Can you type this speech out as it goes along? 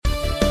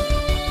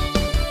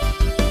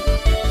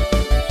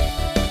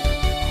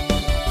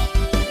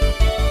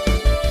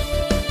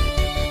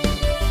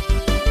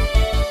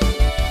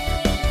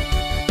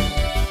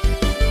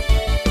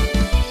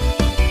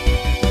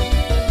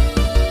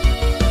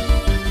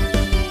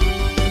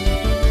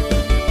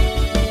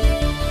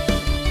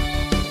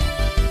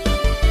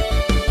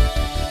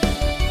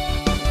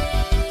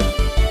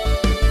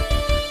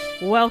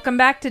Welcome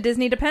back to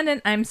Disney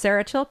Dependent. I'm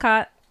Sarah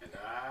Chilcott. And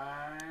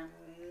I'm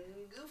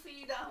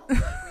Goofy Donald, like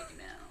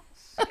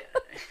Mickey Mouse.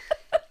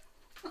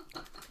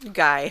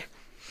 Guy.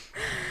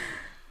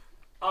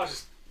 I'll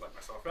just let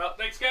myself out.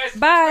 Thanks, guys.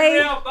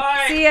 Bye.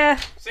 Bye. See ya.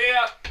 See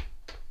ya.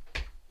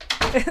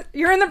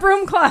 You're in the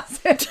broom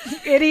closet,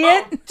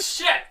 idiot. Oh,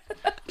 shit.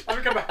 Let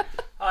me come back.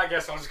 I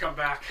guess I'll just come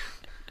back.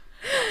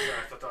 Oh, sorry,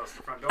 I thought that was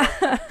the front door.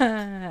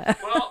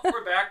 Well,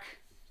 we're back.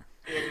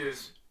 It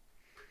is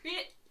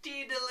pretty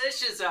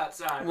delicious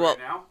outside right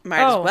now.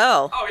 Might as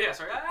well. Oh, yeah,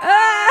 sorry.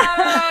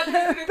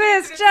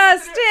 This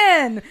just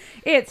in.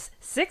 It's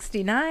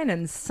 69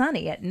 and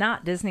sunny at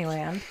Not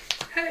Disneyland.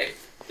 Hey,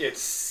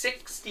 it's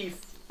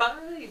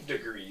 65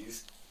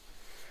 degrees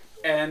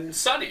and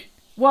sunny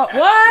What? at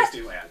What?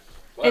 Disneyland.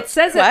 What? It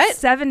says What? it's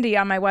 70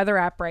 on my weather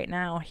app right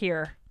now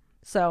here.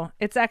 So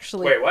it's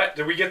actually... Wait, what?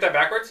 Did we get that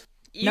backwards?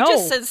 You No.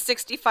 just said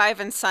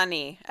 65 and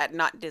sunny at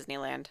Not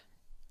Disneyland.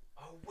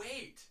 Oh,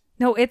 wait.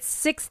 No, it's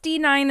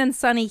 69 and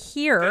sunny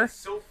here. That's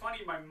so funny.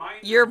 My mind.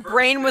 Your reversed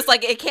brain was it.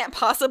 like, it can't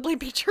possibly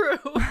be true.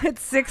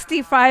 It's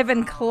 65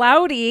 and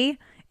cloudy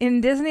in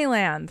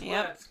Disneyland.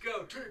 Yep. Let's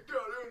go. Take that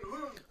in.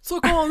 So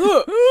on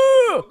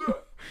that.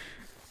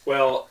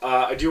 Well,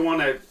 I do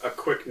want a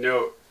quick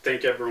note.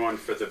 Thank everyone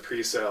for the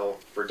pre-sale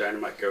for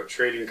Dynamite Goat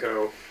Trading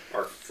Co.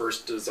 Our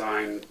first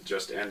design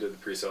just ended the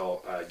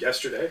pre-sale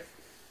yesterday.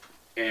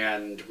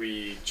 And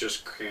we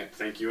just can't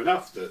thank you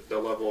enough. The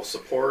level of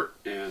support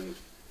and,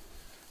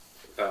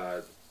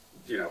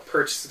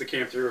 purchases that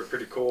came through are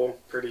pretty cool.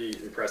 Pretty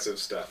impressive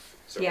stuff.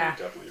 So Yeah. we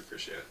definitely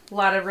appreciate it. A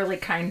lot of really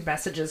kind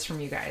messages from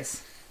you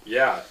guys.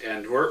 Yeah,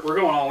 and we're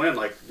going all in.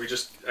 Like I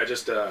just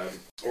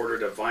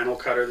ordered a vinyl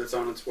cutter that's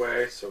on its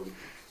way. So,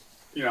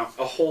 a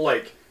whole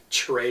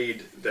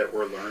trade that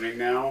we're learning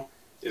now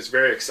is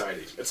very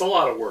exciting. It's a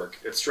lot of work.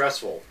 It's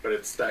stressful, but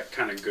it's that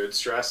kind of good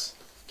stress.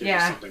 Gives you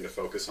something to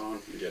focus on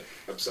and get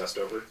obsessed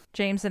over.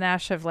 James and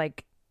Ash have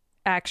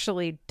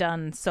actually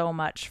done so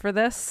much for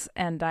this,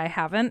 and I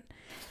haven't.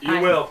 You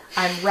will.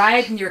 I'm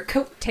riding your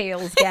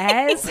coattails,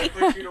 guys. We'll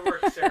put you to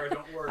work, Sarah.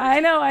 Don't worry. I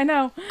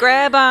know.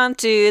 Grab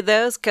onto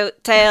those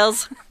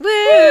coattails.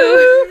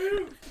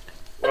 Woo!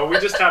 Well, we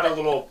just had a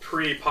little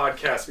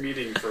pre-podcast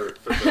meeting for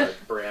the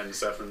brand and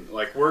stuff, and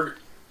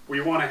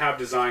we want to have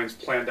designs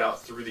planned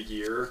out through the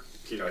year.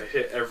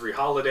 Hit every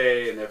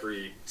holiday and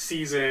every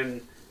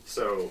season.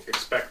 So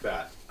expect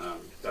that.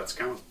 That's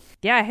coming.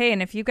 Yeah, hey,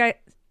 and if you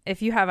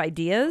have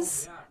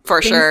ideas,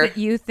 For things sure. that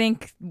you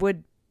think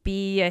would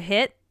be a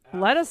hit,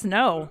 let us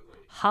know.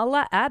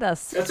 Holla at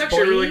us. That's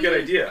actually a really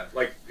good idea.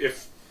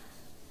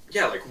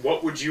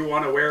 What would you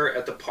want to wear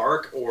at the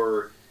park?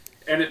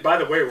 By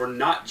the way, we're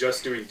not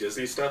just doing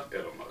Disney stuff.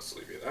 It'll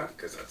mostly be that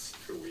because that's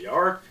who we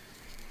are.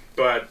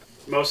 But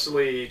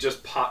mostly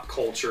just pop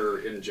culture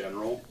in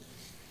general.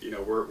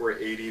 We're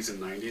 80s and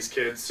 90s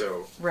kids,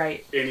 so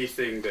Right.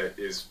 anything that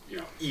is,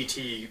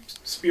 E.T.,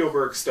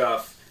 Spielberg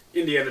stuff,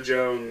 Indiana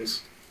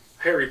Jones,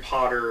 Harry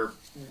Potter,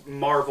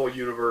 Marvel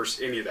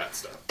Universe, any of that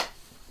stuff,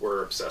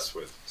 we're obsessed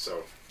with.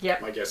 So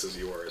Yep. my guess is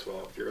you are as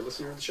well if you're a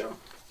listener to the show.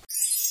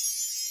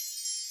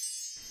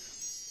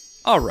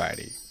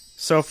 Alrighty.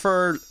 So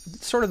for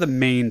sort of the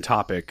main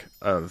topic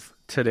of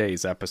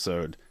today's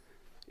episode,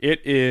 it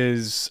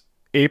is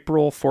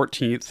April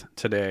 14th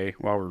today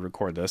while we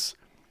record this,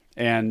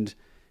 and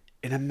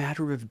in a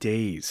matter of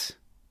days,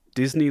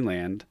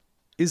 Disneyland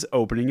is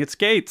opening its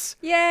gates.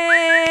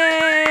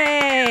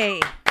 Yay!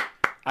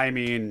 I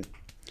mean,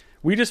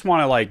 we just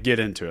want to get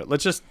into it.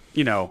 Let's just,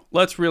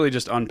 let's really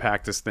just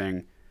unpack this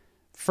thing.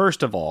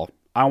 First of all,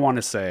 I want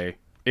to say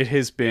it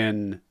has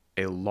been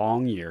a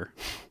long year,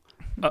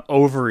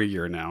 over a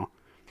year now.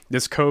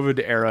 This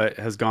COVID era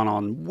has gone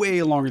on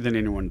way longer than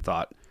anyone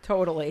thought.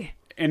 Totally.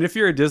 And if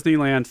you're a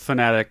Disneyland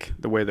fanatic,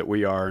 the way that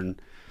we are, and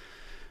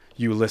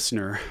you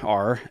listener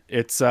are,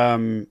 it's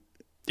one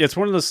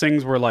of those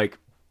things where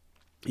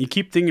you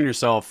keep thinking to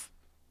yourself,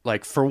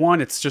 for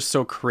one, it's just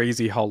so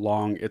crazy how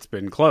long it's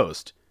been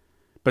closed.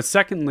 But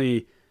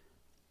secondly,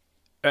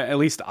 at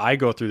least I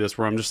go through this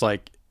where I'm just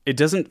it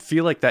doesn't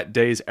feel like that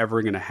day is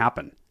ever going to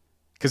happen.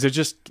 Because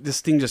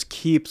this thing just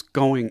keeps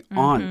going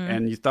on.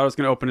 And you thought it was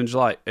going to open in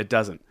July. It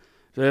doesn't.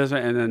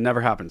 And it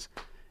never happens.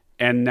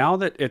 And now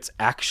that it's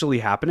actually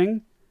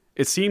happening,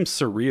 it seems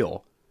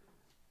surreal.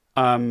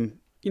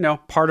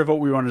 Part of what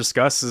we want to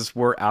discuss is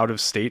we're out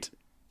of state.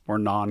 We're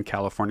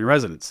non-California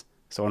residents.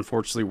 So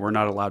unfortunately, we're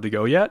not allowed to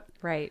go yet.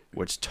 Right.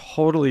 Which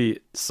totally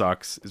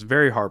sucks. It's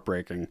very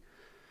heartbreaking.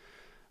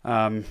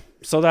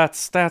 So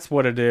that's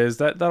what it is.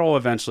 That'll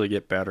eventually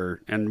get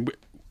better. And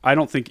I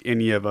don't think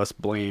any of us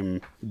blame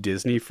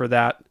Disney for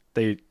that.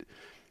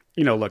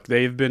 Look,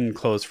 they've been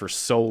closed for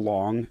so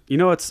long.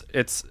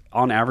 It's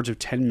on average of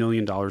 $10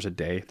 million a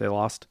day they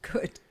lost.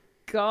 Good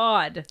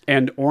God.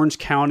 And Orange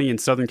County in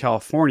Southern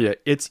California,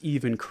 it's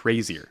even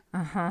crazier.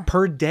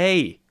 Per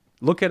day.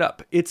 Look it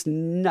up. It's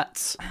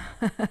nuts.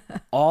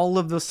 All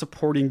of the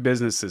supporting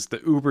businesses,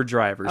 the Uber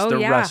drivers, the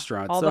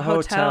restaurants, all the the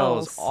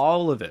hotels,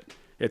 all of it.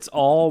 It's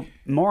all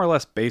more or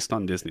less based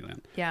on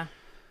Disneyland. Yeah.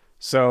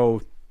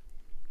 So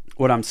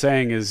what I'm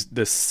saying is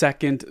the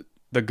second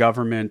the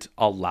government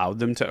allowed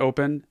them to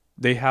open,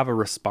 they have a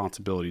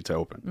responsibility to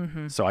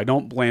open. So I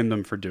don't blame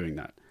them for doing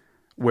that.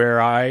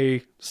 Where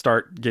I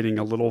start getting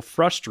a little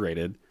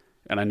frustrated,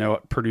 and I know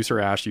producer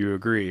Ash, you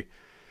agree,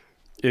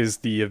 is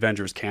the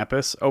Avengers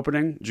Campus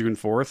opening June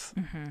 4th,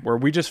 where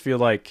we just feel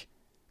like,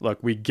 look,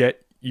 we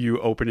get you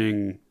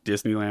opening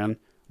Disneyland.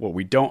 What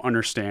we don't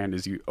understand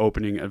is you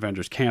opening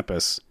Avengers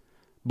Campus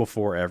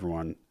before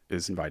everyone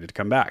is invited to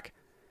come back.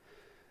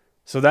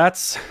 So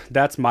that's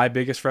my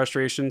biggest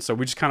frustration. So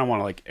we just kind of want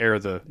to like air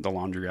the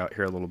laundry out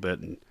here a little bit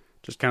and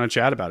just kind of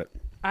chat about it.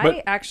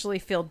 I actually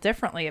feel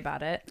differently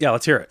about it. Yeah,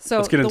 let's hear it. So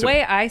let's get into the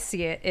way it. I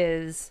see it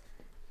is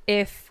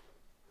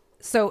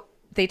so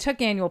they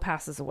took annual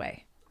passes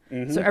away.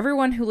 So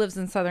everyone who lives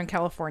in Southern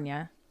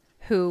California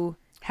who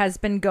has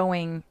been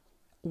going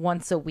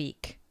once a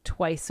week,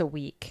 twice a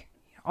week,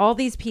 all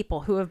these people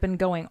who have been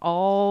going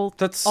all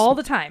the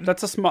time.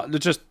 That's a small,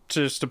 just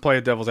to play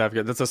a devil's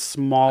advocate, that's a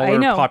smaller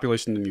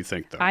population than you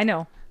think, though. I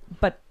know.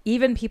 But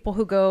even people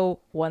who go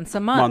once a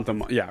month.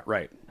 Yeah,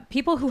 right.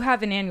 People who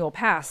have an annual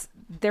pass,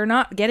 they're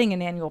not getting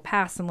an annual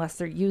pass unless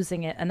they're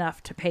using it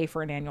enough to pay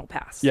for an annual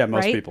pass. Yeah,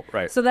 most people,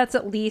 right. So that's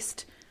at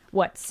least,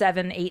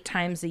 7-8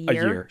 times a year? A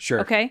year,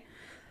 sure. Okay.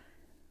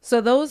 So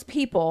those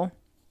people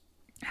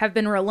have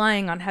been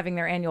relying on having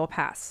their annual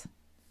pass.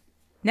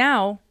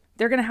 Now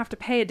they're going to have to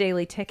pay a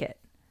daily ticket.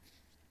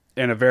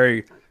 And a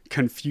very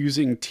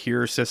confusing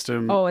tier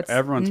system. Oh, it's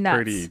everyone's nuts.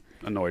 pretty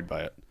annoyed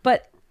by it.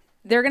 But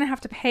they're going to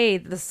have to pay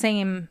the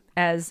same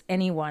as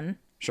anyone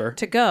Sure.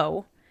 to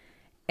go.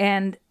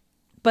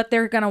 But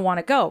they're going to want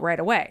to go right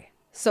away.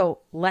 So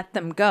let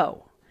them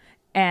go.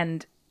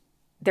 And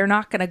they're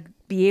not going to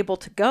be able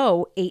to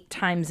go 8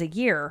 times a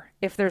year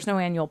if there's no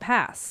annual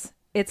pass.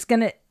 It's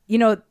going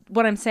to,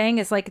 what I'm saying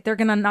is like they're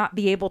going to not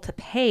be able to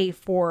pay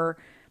for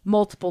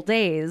multiple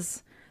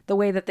days the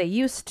way that they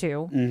used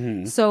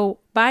to. So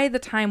by the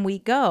time we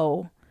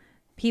go,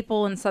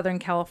 people in Southern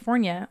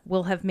California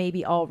will have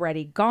maybe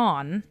already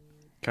gone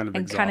Kind of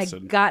and exhausted.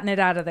 kind of gotten it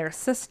out of their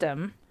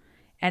system.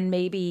 And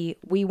maybe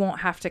we won't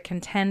have to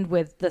contend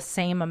with the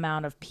same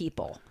amount of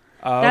people.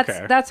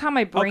 Okay. That's how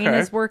my brain Okay.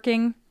 is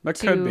working. That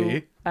to, could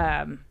be.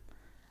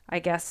 I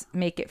guess,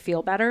 make it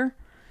feel better.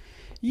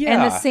 Yeah,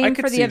 And the I same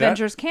could for the see that.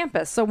 Avengers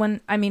Campus. So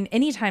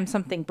anytime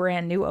something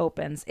brand new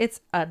opens,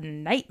 it's a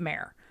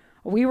nightmare.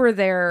 We were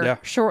there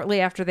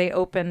shortly after they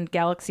opened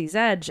Galaxy's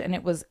Edge, and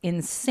it was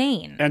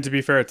insane. And to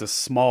be fair, it's a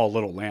small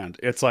little land.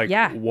 It's like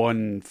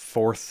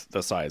 1/4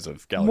 the size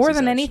of Galaxy's More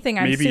than Edge. anything,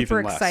 I'm Maybe super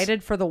even less.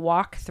 excited for the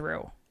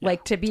walkthrough.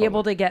 Like to be totally.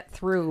 able to get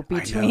through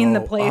between the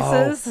know.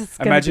 places. Oh, It's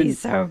going to imagine be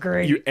so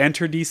great. You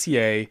enter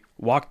DCA,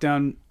 walk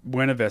down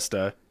Buena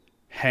Vista,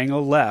 hang a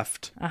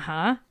left.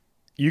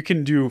 You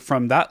can do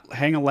from that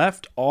hang a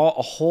left a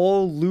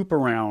whole loop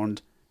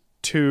around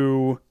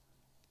to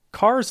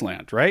Cars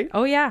Land, right?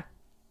 Oh, yeah.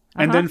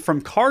 And then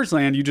from Cars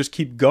Land, you just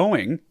keep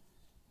going,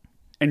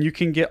 and you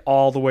can get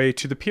all the way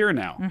to the pier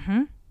now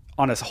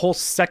on a whole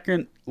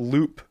second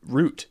loop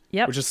route,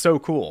 which is so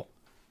cool.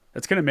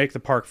 It's going to make the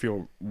park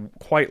feel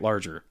quite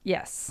larger.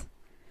 Yes.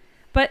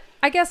 But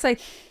I guess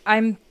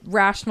I'm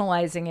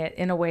rationalizing it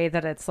in a way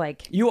that it's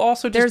like... You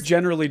also just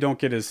generally don't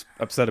get as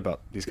upset about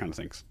these kind of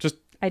things. Just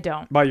I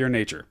don't. by your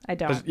nature. I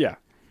don't. Yeah.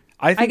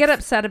 I get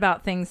upset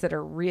about things that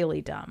are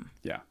really dumb.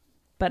 Yeah.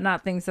 But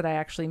not things that I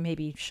actually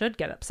maybe should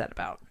get upset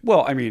about.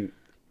 Well, I mean,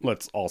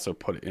 let's also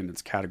put it in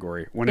its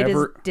category.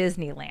 Whenever it is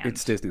Disneyland.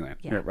 It's Disneyland.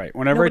 Yeah. Yeah, right.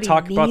 Whenever Nobody I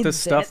talk about this needs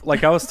stuff, it.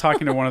 like I was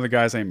talking to one of the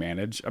guys I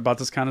manage about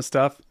this kind of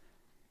stuff,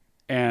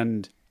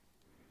 and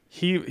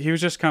he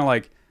was just kind of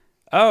like,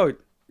 "Oh,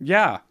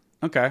 yeah,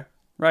 okay,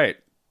 right.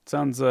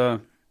 Sounds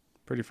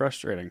pretty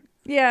frustrating."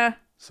 Yeah.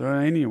 So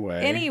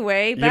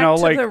anyway, back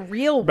to the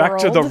real world. Back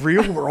to the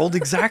real world,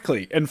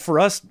 exactly. And for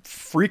us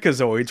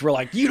freakazoids, we're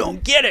like, you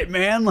don't get it,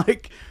 man.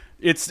 Like,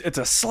 it's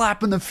a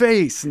slap in the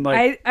face. And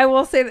like, I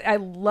will say that I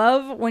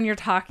love when you're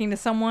talking to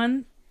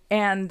someone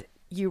and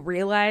you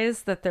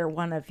realize that they're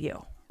one of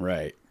you.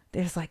 right.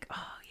 They're just like,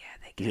 oh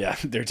yeah, they get Yeah,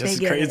 it. they're just as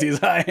They get crazy it.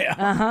 as I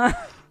am.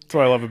 That's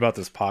what I love about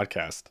this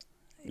podcast.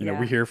 You know, Yeah.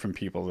 we hear from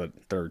people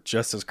that they're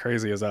just as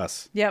crazy as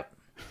us. Yep.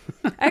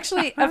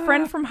 Actually, a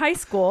friend from high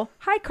school,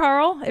 hi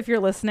Carl, if you're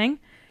listening,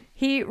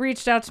 he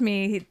reached out to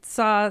me. He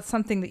saw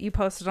something that you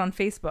posted on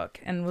Facebook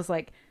and was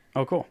like,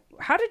 Oh, cool.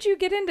 how did you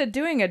get into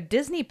doing a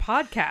Disney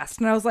podcast?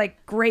 And I was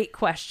like, great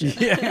question.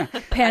 Yeah.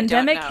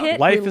 Pandemic know. hit.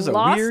 Life we is a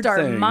lost weird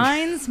our thing.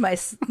 minds.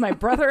 My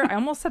brother, I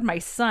almost said my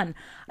son.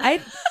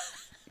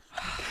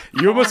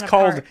 You almost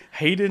called apart.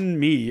 Hayden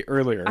me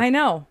earlier. I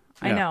know.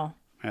 Yeah.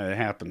 It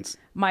happens.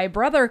 My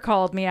brother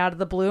called me out of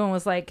the blue and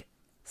was like,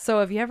 so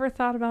have you ever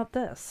thought about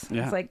this?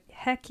 Yeah. It's like,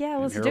 heck yeah,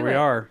 let's Here do we it.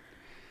 are.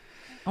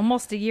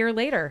 Almost a year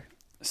later.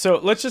 So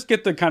let's just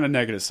get the kind of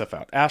negative stuff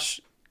out. Ash,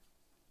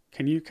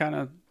 can you kind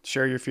of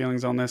share your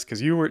feelings on this?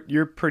 Because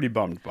you're pretty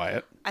bummed by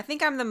it. I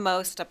think I'm the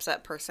most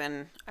upset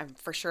person. I'm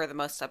for sure the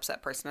most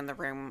upset person in the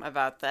room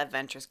about the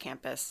Adventures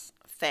Campus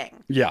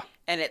thing. Yeah.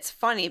 And it's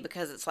funny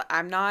because it's like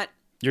I'm not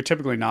You're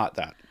typically not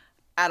that.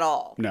 at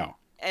all. No.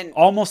 And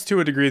Almost to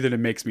a degree that it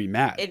makes me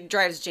mad. it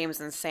drives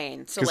James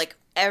insane. So like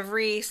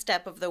every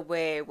step of the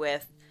way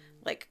with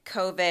like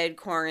COVID,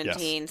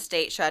 quarantine,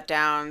 state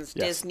shutdowns,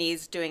 Yes.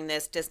 Disney's doing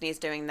this, Disney's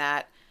doing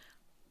that.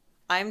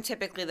 I'm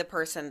typically the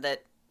person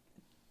that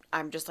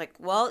I'm just like,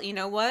 well, you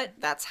know what?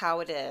 That's how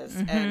it is.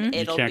 And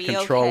it'll can't be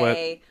control it.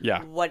 okay.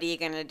 Yeah. What are you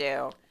going to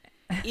do?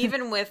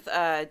 Even with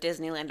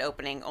Disneyland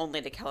opening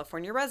only to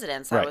California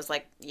residents, I Right. was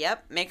like,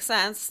 yep, makes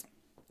sense.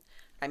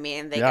 I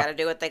mean, they Yeah. got to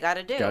do what they got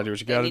to do. Gotta do what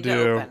you They gotta need to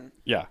do. open.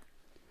 Yeah.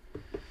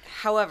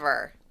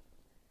 However,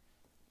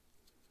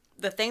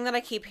 the thing that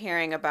I keep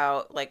hearing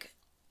about, like,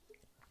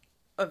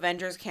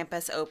 Avengers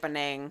Campus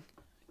opening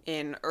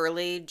in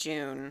early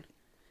June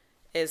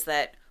is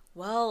that,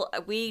 well,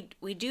 we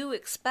do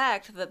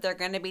expect that they're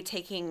going to be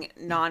taking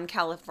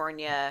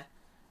non-California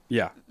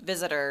Yeah.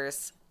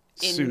 visitors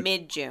in Soon-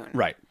 mid-June.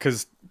 Right.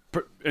 Because,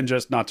 and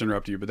just not to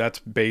interrupt you, but that's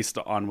based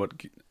on what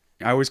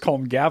I always call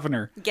him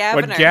Gaviner. What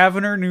Gaviner.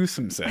 Gaviner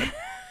Newsom said.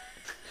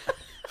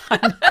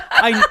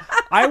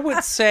 I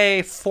would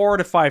say 4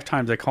 to 5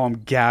 times I call him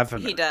Gaviner.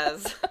 He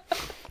does.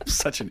 I'm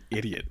such an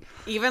idiot.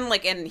 Even,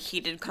 like, in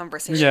heated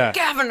conversation. Yeah.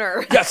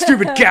 Governor! That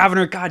stupid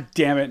Gaviner. God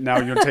damn it. Now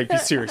you don't take me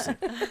seriously.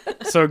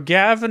 So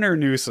Gaviner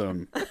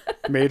Newsom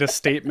made a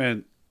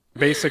statement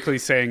basically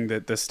saying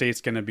that the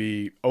state's going to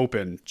be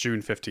open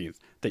June 15th.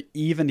 That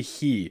even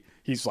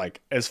he's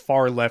like as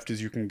far left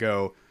as you can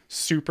go,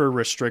 super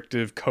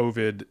restrictive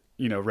COVID,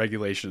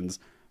 regulations,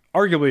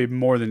 arguably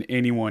more than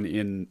anyone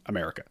in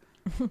America.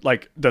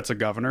 Like that's a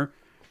governor.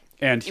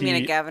 And You mean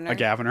a governor? A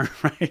governor,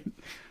 right?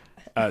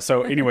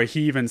 So anyway,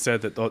 he even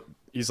said that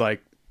he's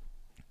like,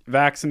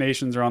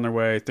 vaccinations are on their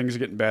way. Things are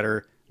getting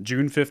better.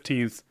 June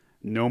 15th,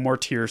 no more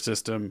tier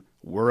system.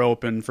 We're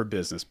open for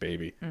business,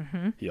 baby.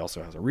 Mm-hmm. He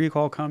also has a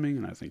recall coming,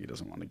 and I think he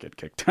doesn't want to get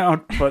kicked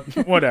out, but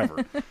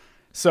whatever.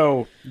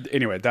 So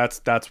anyway, that's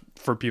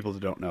for people that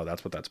don't know.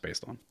 That's what that's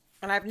based on.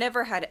 And I've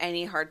never had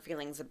any hard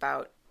feelings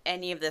about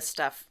any of this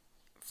stuff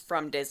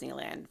from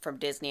Disneyland, from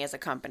Disney as a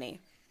company.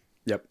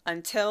 Yep.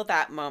 Until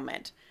that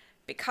moment,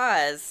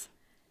 because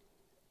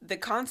the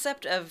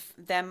concept of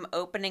them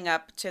opening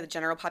up to the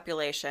general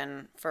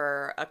population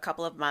for a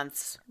couple of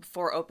months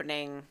before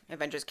opening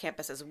Avengers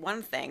Campus is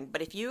one thing,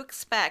 but if you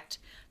expect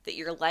that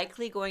you're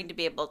likely going to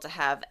be able to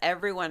have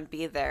everyone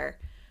be there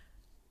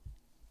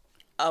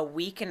a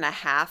week and a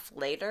half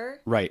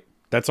later, Right.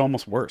 That's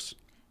almost worse.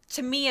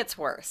 to me it's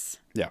worse.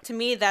 Yeah. To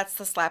me that's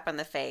the slap in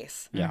the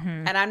face. Yeah.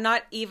 And I'm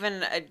not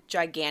even a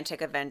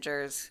gigantic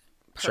Avengers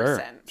Sure,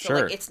 person. So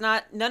sure. like it's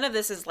not, none of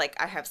this is like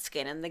I have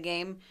skin in the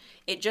game.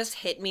 It just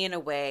hit me in a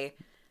way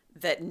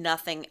that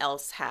nothing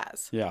else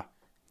has. Yeah.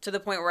 To the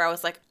point where I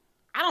was like,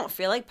 I don't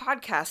feel like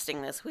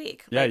podcasting this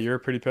week. Yeah, Like, you're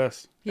pretty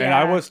pissed. And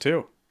I Yeah. was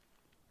too.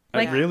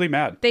 I'm Like- really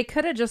mad. They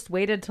could have just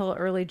waited till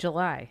early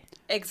July.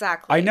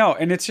 exactly. I know,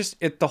 and it's just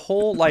the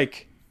whole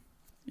like,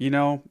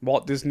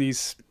 Walt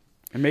Disney's.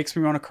 It makes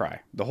me want to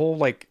cry. The whole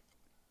like,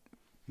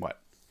 what?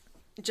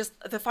 Just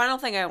the final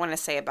thing I want to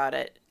say about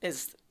it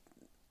is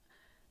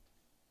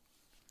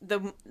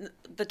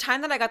the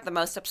time that I got the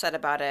most upset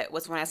about it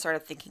was when I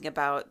started thinking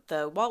about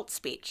the Walt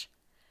speech.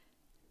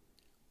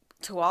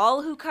 To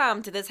all who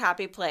come to this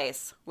happy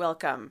place,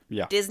 welcome.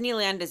 Yeah.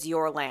 Disneyland is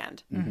your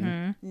land.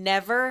 Mm-hmm.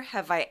 Never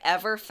have I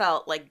ever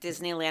felt like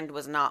Disneyland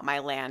was not my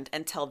land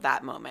until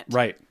that moment.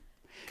 Right.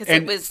 Because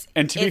And, it was.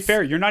 and to be it's-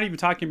 fair, you're not even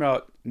talking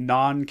about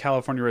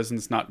non-California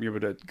residents not being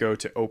able to go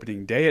to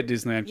opening day at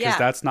Disneyland because Yeah.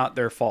 that's not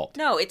their fault.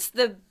 No, it's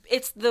the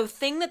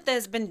thing that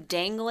has been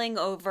dangling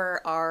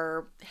over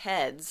our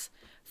heads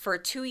for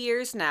 2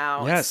 years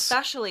now, Yes.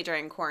 especially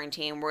during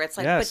quarantine, where it's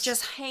like, Yes. but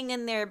just hang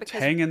in there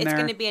because Hang in it's there.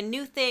 going to be a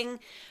new thing.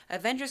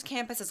 Avengers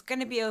Campus is going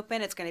to be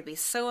open. It's going to be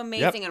so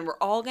amazing, and we're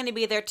all going to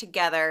be there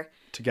together.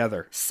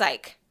 Together.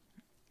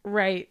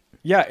 Right.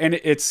 Yeah, and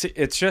it's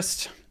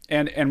just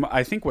and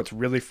I think what's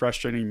really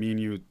frustrating me and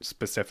you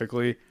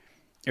specifically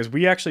is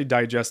we actually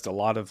digest a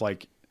lot of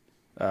like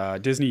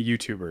Disney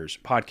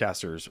YouTubers,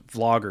 podcasters,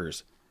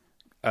 vloggers,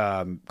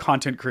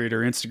 content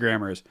creator,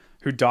 Instagrammers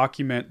who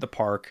document the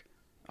park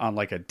on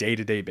like a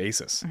day-to-day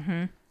basis.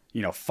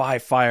 Mm-hmm.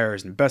 Five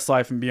Fires and Best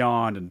Life and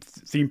Beyond and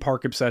Theme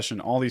Park Obsession,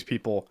 all these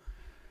people.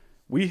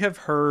 We have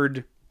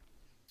heard,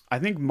 I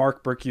think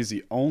Mark Berkey is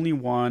the only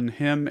one,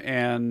 him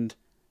and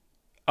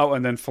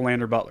then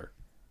Philander Butler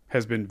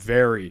has been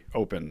very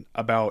open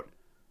about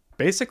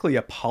basically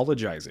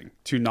apologizing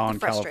to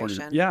non-California.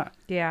 frustration. Yeah.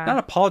 Yeah. Not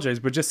apologize,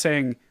 but just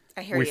saying,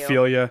 I hear we you.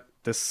 feel you.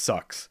 This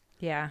sucks.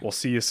 Yeah. We'll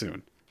see you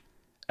soon.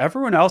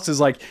 Everyone else is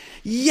like,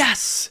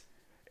 yes.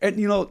 And,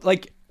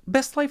 like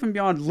Best Life and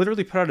Beyond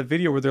literally put out a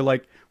video where they're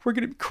like, we're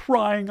going to be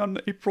crying on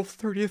April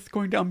 30th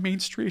going down Main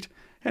Street.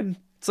 And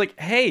it's like,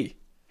 hey,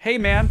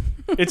 man,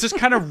 it just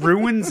kind of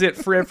ruins it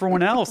for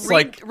everyone else.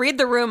 Read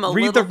the room a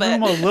read little the bit.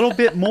 room a little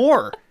bit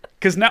more.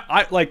 Because now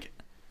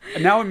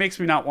it makes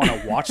me not want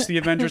to watch the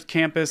Avengers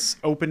Campus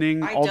opening.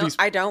 These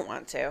I don't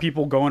want to.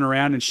 people going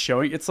around and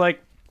showing. It's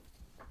like,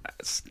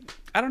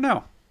 I don't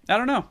know.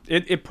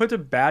 It put a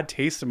bad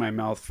taste in my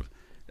mouth.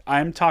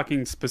 I'm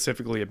talking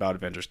specifically about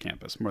Avengers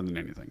Campus more than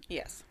anything.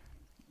 Yes.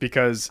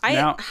 because I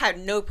now had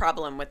no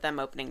problem with them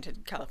opening to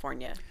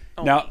California.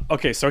 now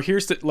okay. So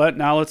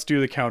now let's do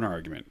the counter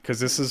argument,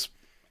 because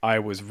I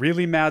was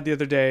really mad the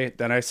other day.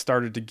 Then I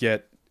started to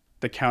get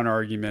the counter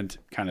argument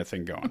kind of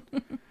thing going.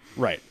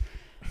 Right.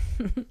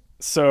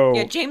 So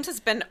Yeah, James has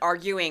been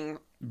arguing,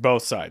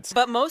 both sides.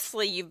 but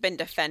mostly you've been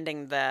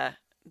defending the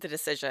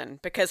decision,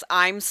 because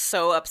I'm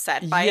so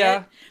upset by Yeah.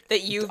 it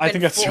that you've I been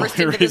think that's the forced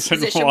only into this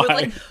reason position with why.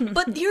 like,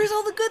 but here's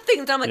all the good things.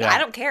 And I'm like, Yeah. I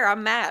don't care.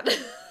 I'm mad.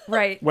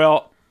 Right.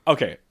 Well,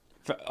 okay.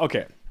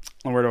 Okay.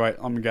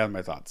 Let me gather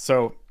my thoughts.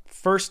 So,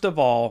 first of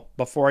all,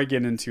 before I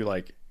get into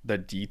like the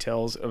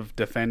details of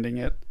defending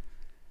it,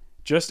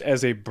 just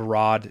as a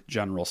broad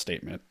general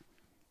statement,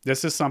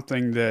 this is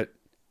something that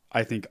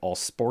I think all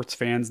sports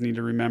fans need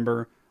to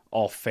remember,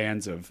 all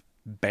fans of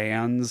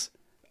bands,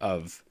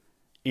 of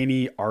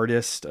any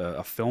artist,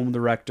 a film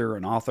director,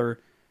 an author.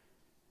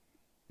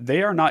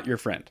 They are not your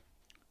friend.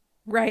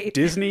 Right.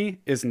 Disney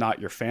is not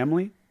your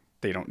family.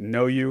 They don't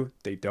know you.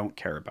 They don't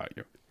care about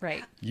you.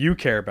 Right. You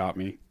care about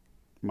me.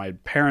 My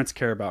parents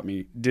care about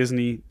me.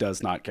 Disney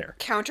does not care.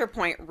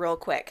 Counterpoint, real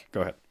quick.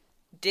 Go ahead.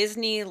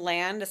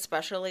 Disneyland,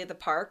 especially the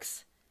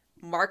parks,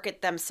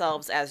 market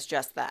themselves as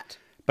just that.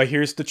 But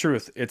here's the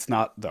truth. It's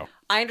not, though.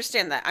 I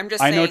understand that. I'm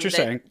just I saying know what you're that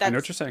saying. I know that's-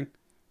 what you're saying.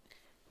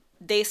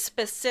 They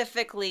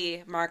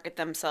specifically market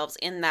themselves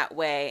in that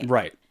way.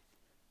 Right.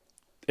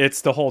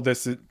 It's the whole,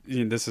 this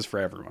is for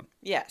everyone.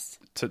 Yes.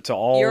 To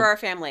all. You're our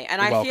family. And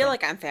I welcome. feel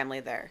like I'm family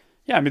there.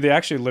 Yeah, I mean, they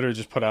actually literally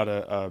just put out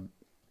a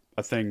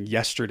thing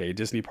yesterday.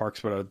 Disney Parks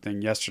put out a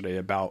thing yesterday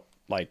about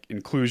like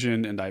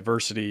inclusion and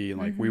diversity, and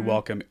like we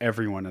welcome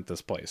everyone at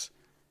this place,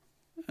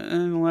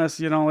 unless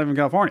you don't live in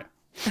California.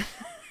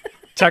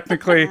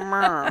 Technically,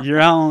 you're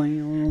only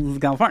in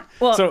California.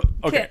 Well, so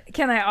okay,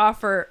 can I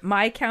offer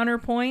my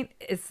counterpoint?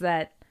 Is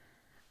that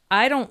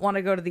I don't want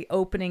to go to the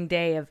opening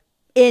day of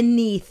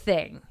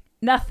anything.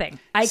 Nothing.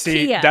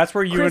 See, IKEA. that's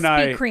where you Krispy and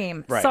I-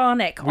 Kreme, right.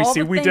 Sonic. We all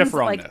see the we things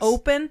differ on like this.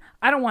 open.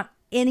 I don't want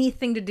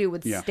anything to do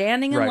with Yeah.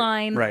 standing in Right.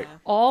 line Right.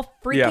 all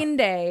freaking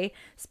day,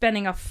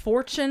 spending a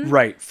fortune.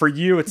 right for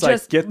you, it's like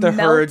just get the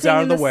herds melting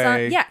out in of the way.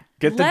 sun. Yeah.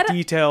 Get the Let it-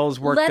 details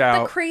worked Let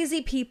out. the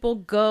crazy people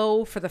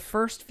go for the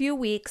first few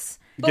weeks.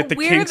 Get the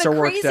we're kinks the are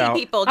worked crazy out.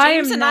 people. I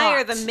James am and I are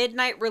not. the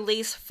midnight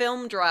release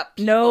film drop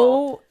people.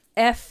 No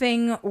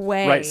effing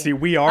way. Right, see,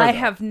 we are, I though.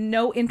 have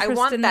no I interest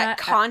want in that that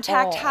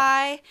contact at all.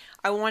 high.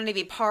 I want to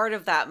be part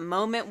of that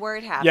moment where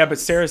it happens. Yeah, but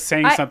Sarah's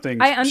saying something.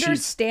 I she's-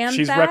 understand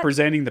She's that.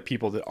 representing the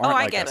people that aren't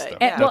I like get us, it. though.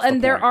 Yeah. And, well, That's the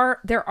and point.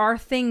 there are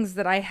things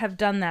that I have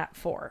done that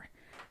for,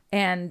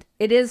 and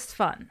it is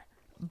fun.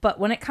 But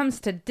when it comes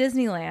to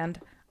Disneyland,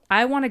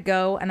 I want to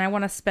go and I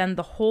want to spend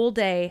the whole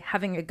day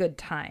having a good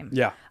time.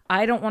 Yeah.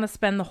 I don't want to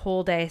spend the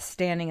whole day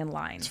standing in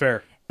line. It's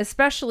fair.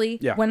 Especially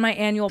Yeah. when my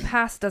annual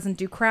pass doesn't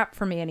do crap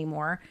for me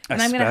anymore, and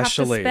I'm going to have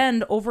to Especially.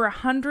 spend over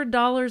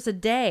 $100 a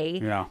day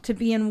Yeah. to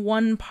be in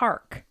one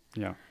park.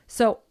 Yeah.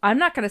 So I'm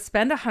not going to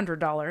spend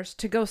 $100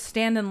 to go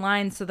stand in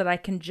line so that I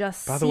can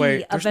just By see the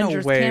way, there's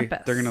Avengers no way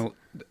Campus. they're gonna.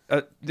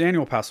 The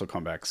annual pass will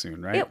come back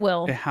soon, right? It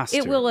will. It has to.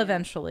 It will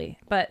eventually.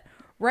 But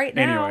right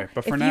now, Anyway,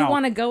 but for if now- you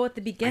want to go at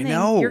the beginning,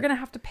 know. you're going to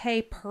have to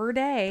pay per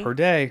day. per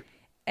day.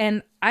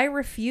 And I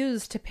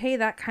refuse to pay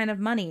that kind of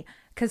money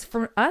because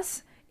for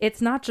us,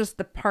 it's not just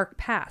the park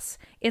pass.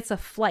 It's a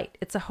flight.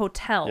 It's a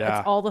hotel. Yeah.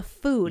 It's all the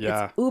food.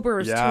 Yeah. It's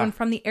Ubers to Yeah. and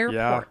from the airport.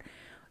 Yeah.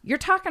 You're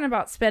talking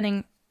about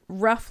spending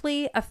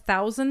roughly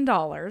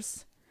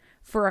 $1,000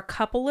 for a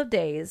couple of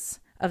days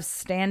of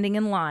standing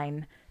in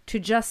line to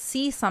just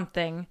see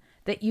something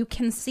that you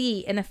can see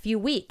in a few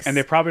weeks. And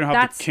they probably don't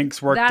have the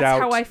kinks worked that's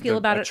out. how I feel the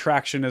about it.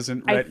 attraction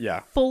isn't I right.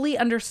 Yeah. fully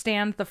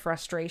understand the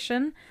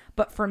frustration,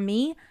 but for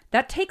me,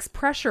 that takes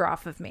pressure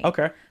off of me.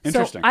 Okay.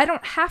 Interesting. So I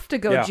don't have to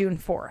go Yeah. June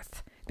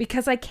 4th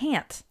because I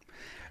can't.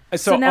 So,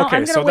 So now okay,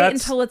 I'm going to so wait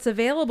that's until it's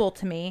available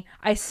to me.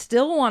 I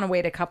still want to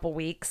wait a couple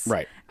weeks.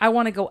 Right. I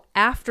want to go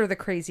after the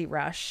crazy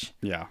rush.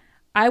 yeah.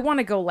 I want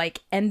to go like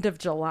end of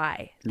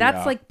July. That's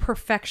Yeah. like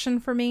perfection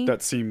for me.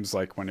 That seems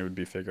like when it would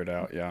be figured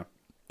out. Yeah.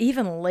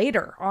 Even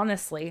later,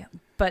 honestly.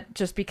 But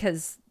just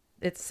because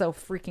it's so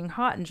freaking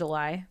hot in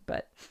July.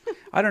 But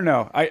I don't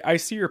know. I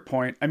see your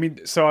point. I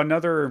mean, so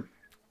another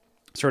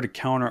sort of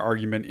counter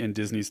argument in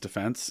Disney's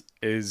defense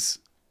is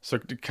so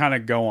to kind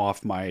of go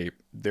off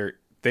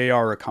they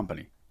are a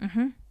company.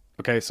 Mm-hmm.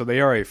 Okay, so they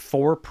are a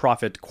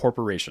for-profit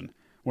corporation,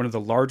 one of the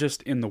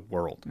largest in the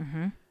world.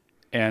 Mm-hmm.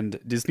 And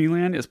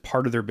Disneyland is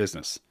part of their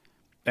business.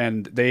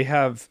 And they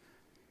have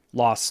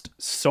lost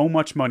so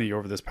much money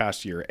over this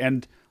past year.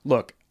 And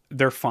look,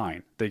 they're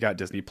fine. They got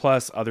Disney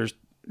Plus, others,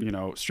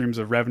 streams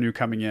of revenue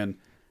coming in.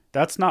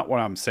 That's not what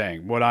I'm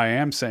saying. What I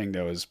am saying,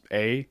 though, is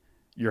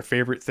your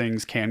favorite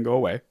things can go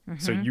away.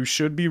 So you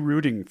should be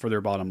rooting for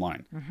their bottom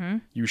line.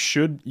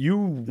 You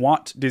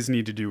want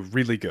Disney to do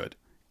really good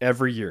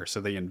every year.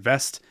 So they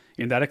invest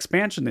in that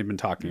expansion they've been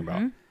talking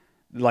about.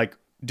 Like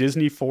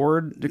Disney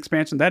Forward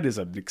expansion, that is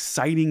an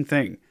exciting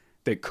thing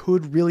that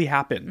could really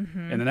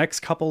happen in the next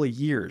couple of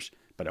years,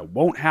 but it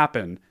won't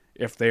happen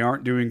if they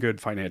aren't doing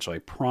good financially. I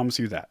promise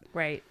you that.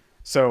 right.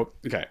 So,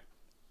 okay.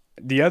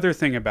 The other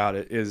thing about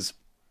it is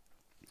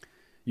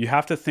you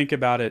have to think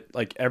about it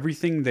like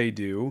everything they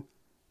do,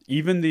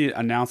 even the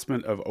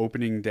announcement of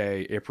opening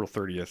day, April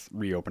 30th,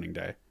 reopening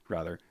day,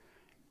 rather,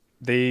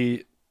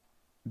 they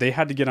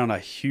had to get on a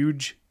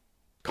huge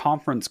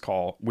conference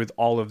call with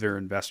all of their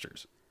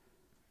investors,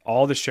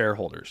 all the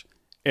shareholders.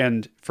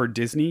 And for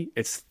Disney,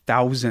 it's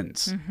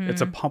thousands.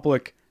 It's a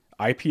public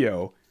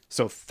IPO.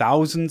 So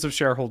thousands of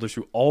shareholders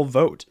who all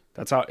vote.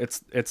 That's how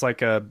it's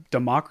like a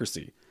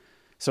democracy.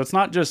 So it's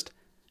not just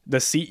the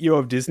CEO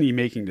of Disney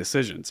making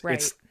decisions. Right.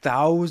 It's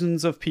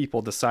thousands of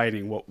people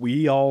deciding what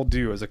we all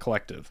do as a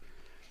collective.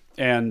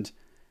 And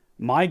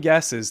my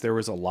guess is there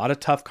was a lot of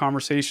tough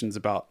conversations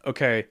about,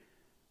 okay,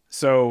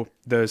 so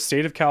the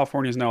state of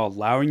California is now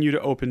allowing you to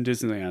open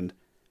Disneyland.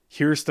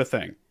 Here's the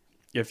thing.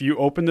 If you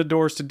open the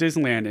doors to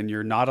Disneyland and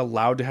you're not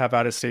allowed to have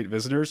out-of-state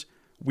visitors,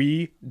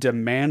 we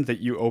demand that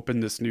you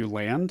open this new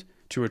land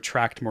to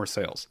attract more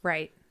sales.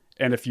 Right.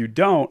 And if you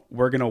don't,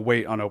 we're going to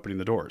wait on opening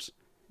the doors.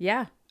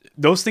 Yeah,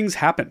 Those things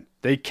happen.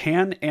 They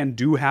can and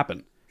do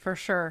happen. for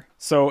sure.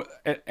 So,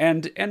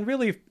 and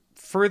really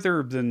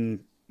further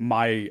than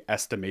my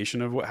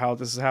estimation of how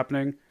this is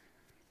happening,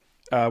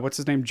 what's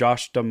his name?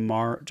 Josh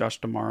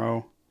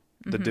D'Amaro,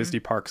 the Disney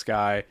Parks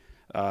guy,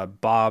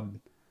 Bob,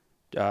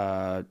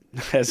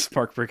 as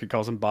Mark Brickett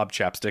calls him, Bob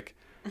Chapstick,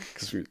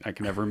 because I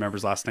can never remember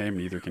his last name,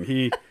 neither can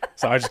he.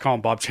 So I just call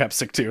him Bob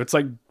Chapstick too. It's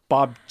like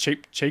Bob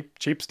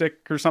Chapstick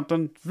or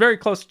something. Very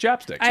close to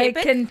Chapstick. I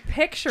can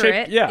picture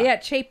it. Yeah. Yeah,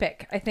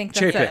 Chapek. I think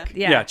that's Chapek. it.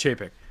 Yeah,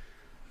 Chapek.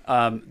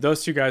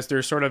 Those two guys,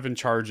 they're sort of in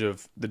charge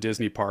of the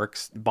Disney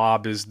parks.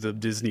 Bob is the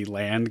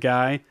Disneyland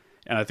guy,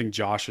 and I think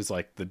Josh is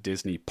like the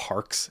Disney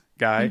parks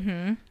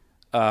guy.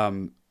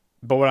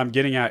 But what I'm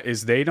getting at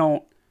is they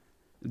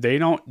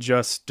don't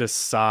just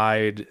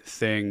decide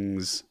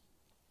things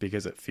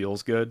because it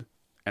feels good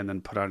and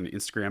then put out an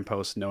Instagram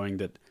post knowing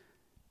that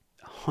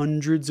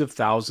hundreds of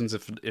thousands,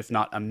 if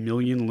not a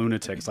million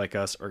lunatics like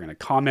us are going to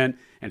comment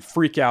and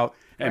freak out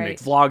and make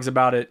vlogs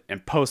about it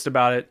and post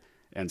about it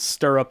and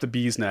stir up the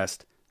bee's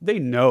nest. They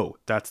know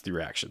that's the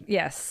reaction.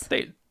 Yes.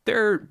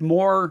 They're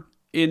more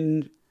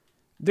in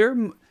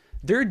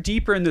they're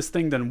deeper in this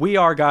thing than we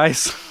are,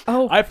 guys.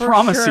 Oh, I for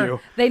promise sure. you.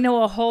 They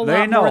know a whole They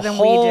lot know more a than we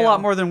whole do.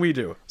 lot more than we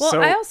do. Well,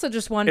 So I also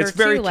just wonder it's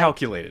very too, like,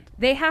 calculated.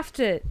 they have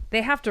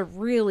to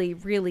really,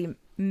 really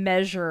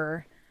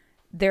measure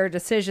their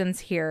decisions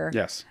here.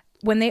 Yes.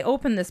 When they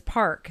open this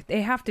park,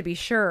 they have to be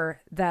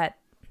sure that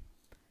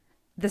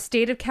the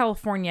state of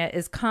California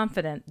is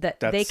confident that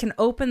they can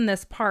open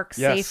this park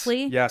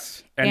safely.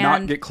 Yes. And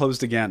not get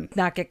closed again.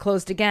 Not get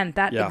closed again.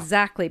 That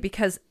exactly.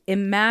 Because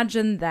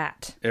imagine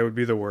that. It would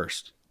be the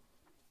worst.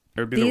 It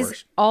would be the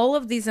worst. All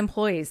of these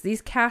employees,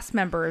 these cast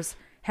members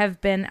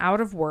have been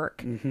out of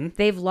work.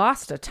 They've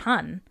lost a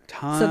ton.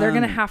 So they're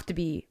going to have to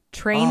be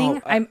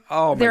training.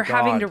 They're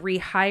having to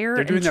rehire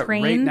They're doing and that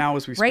train right now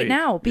as we speak. Right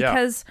now,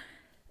 because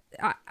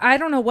I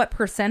don't know what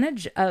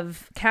percentage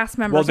of cast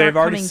members they've are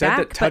already coming said back,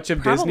 that Touch but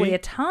of probably Disney, a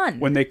ton.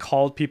 when they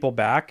called people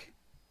back,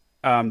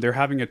 they're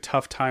having a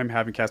tough time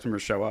having cast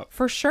members show up.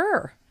 For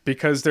sure.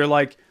 Because they're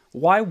like,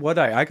 why would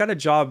I? I got a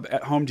job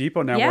at Home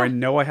Depot now where I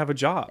know I have a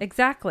job.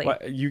 Exactly.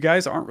 You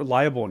guys aren't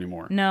reliable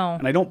anymore. No.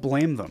 And I don't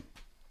blame them.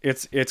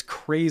 It's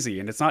crazy,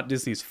 and it's not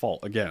Disney's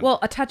fault, again. Well,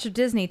 A Touch of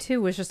Disney,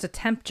 too, was just a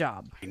temp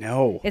job. I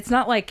know. It's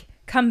not like,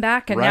 come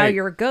back and now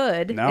you're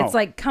good. No. It's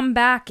like, come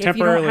back if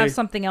you don't have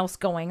something else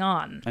going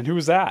on. And who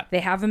was that?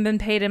 They haven't been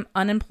paid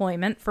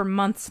unemployment for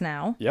months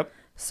now. Yep.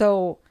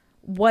 So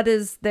what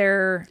is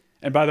their...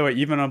 And by the way,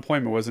 even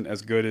unemployment wasn't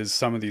as good as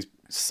some of these.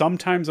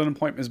 Sometimes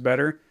unemployment is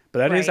better, but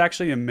that is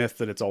actually a myth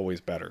that it's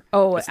always better.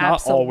 Oh, it's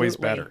absolutely. not always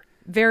better.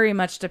 Very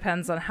much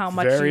depends on how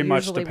much you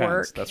usually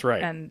work. That's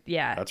right. And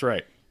That's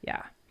right.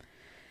 Yeah.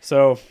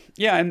 So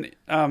yeah, and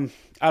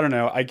I don't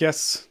know. I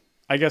guess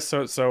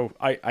so. So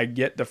I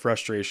get the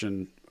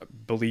frustration.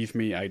 Believe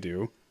me, I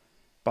do.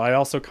 But I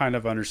also kind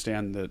of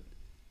understand that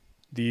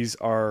these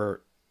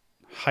are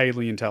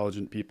highly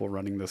intelligent people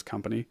running this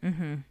company,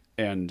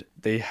 and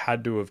they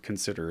had to have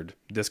considered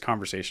this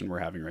conversation we're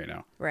having right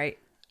now. Right.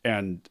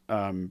 And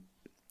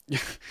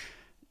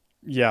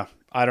yeah,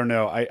 I don't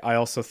know. I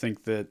also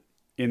think that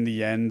in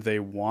the end they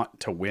want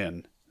to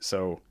win.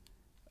 So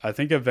I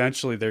think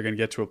eventually they're going to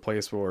get to a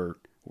place where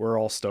we're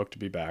all stoked to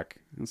be back.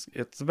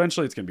 It's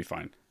eventually it's going to be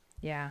fine.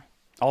 Yeah.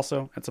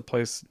 Also, it's a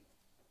place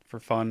for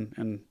fun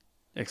and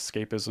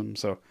escapism.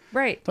 So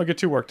right. Don't get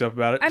too worked up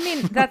about it. I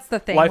mean, that's the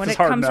thing. Life when is it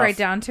hard comes enough. right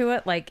down to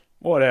it, like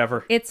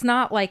whatever. It's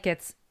not like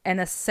it's an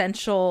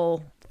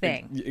essential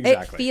thing.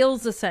 Exactly. It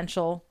feels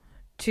essential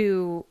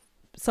to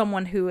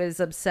someone who is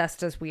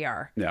obsessed as we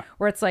are. Yeah.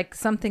 Where it's like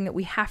something that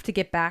we have to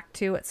get back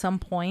to at some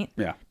point.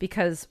 Yeah.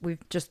 Because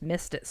we've just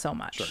missed it so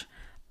much. Sure.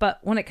 But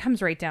when it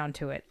comes right down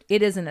to it,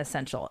 it isn't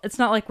essential. It's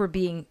not like we're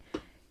being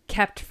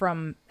kept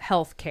from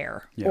health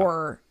care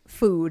or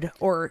food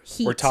or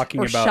heat We're talking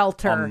or about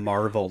shelter. a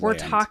Marvel We're land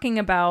talking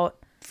about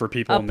for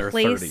people in their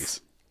 30s.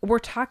 We're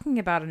talking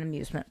about an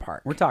amusement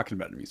park. We're talking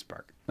about an amusement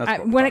park. That's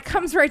what when it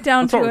comes right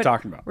down That's to what it, we're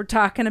talking about. We're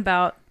talking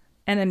about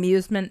an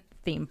amusement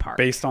theme park.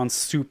 Based on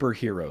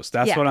superheroes.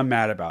 That's what I'm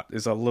mad about.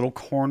 Is a little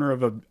corner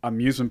of an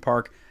amusement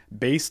park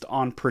based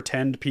on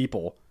pretend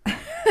people.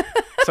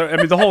 So, I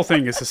mean, the whole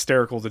thing is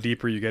hysterical the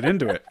deeper you get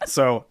into it.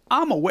 So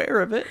I'm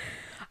aware of it,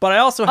 but I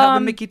also have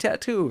the Mickey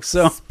tattoo.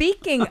 So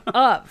Speaking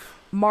of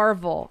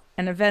Marvel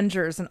and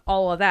Avengers and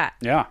all of that,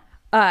 yeah.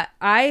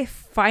 I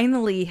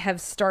finally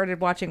have started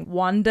watching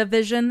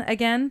WandaVision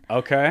again.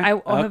 Okay. I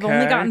have only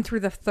Okay. gotten through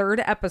the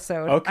 3rd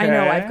episode. Okay. I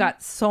know I've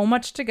got so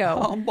much to go.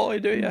 Oh boy,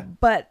 do you?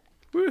 But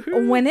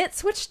Woohoo. when it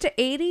switched to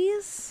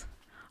 80s,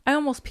 I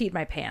almost peed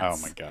my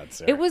pants. Oh my God,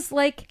 Sarah. It was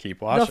like Keep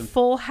the watching.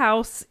 Full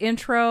House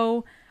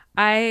intro.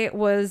 I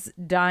was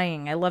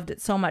dying. I loved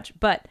it so much.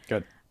 But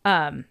Good.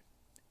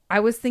 I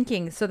was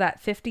thinking, so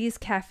that 50s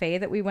cafe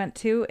that we went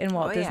to in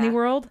Walt Oh, Disney yeah.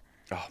 World,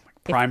 Oh my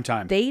prime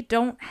time. they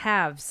don't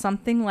have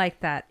something like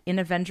that in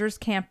Avengers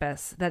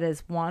Campus that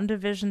is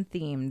WandaVision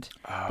themed.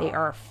 They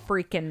are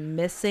freaking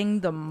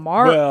missing the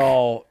mark.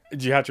 Well,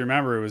 you have to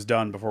remember it was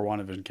done before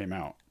WandaVision came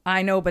out.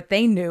 I know, but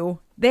they knew.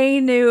 They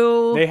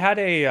knew. They had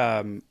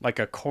a like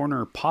a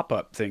corner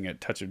pop-up thing at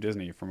Touch of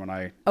Disney from what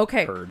I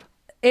Okay. heard.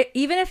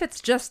 Even if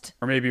it's just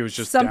Or maybe it was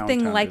just something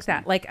downtown like Disney.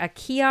 that, like a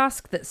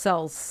kiosk that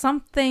sells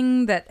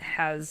something that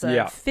has a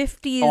Yeah.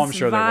 50s Oh, I'm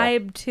sure they will.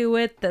 vibe to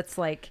it that's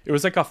like, It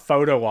was like a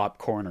photo op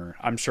corner.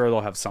 I'm sure they'll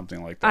have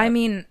something like that. I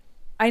mean,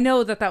 I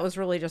know that was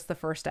really just the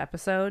first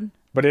episode.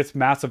 But it's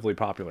massively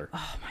popular.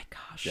 Oh my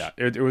gosh. Yeah,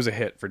 it was a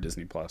hit for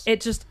Disney Plus.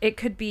 It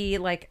could be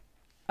like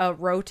a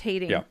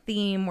rotating Yeah.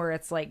 theme where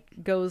it's like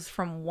goes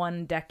from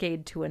one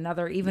decade to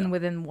another, even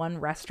within one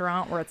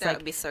restaurant where it's That like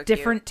would be so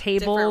different cute.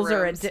 tables Different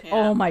or rooms, yeah.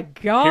 oh my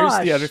gosh.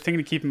 Here's the other thing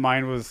to keep in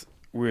mind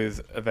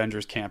with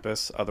Avengers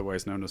Campus,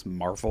 otherwise known as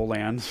Marvel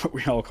Land, is what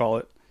we all call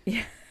it.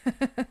 Yeah.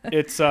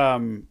 it's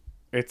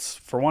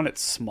for one,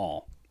 it's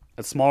small.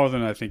 It's smaller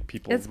than I think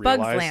people It's realize.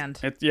 Bugs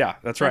Land. Yeah,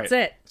 that's right. That's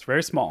it. It's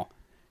very small,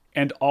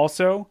 and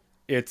also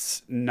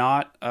it's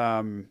not.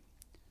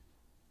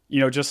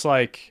 Just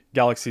like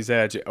Galaxy's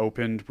Edge, it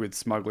opened with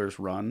Smuggler's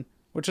Run,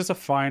 which is a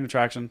fine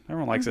attraction.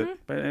 Everyone likes it,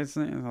 but it's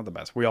not the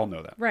best. We all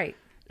know that. Right.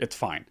 It's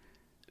fine.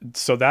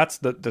 So that's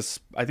the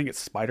I think it's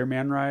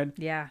Spider-Man ride.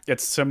 Yeah.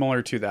 It's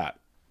similar to that.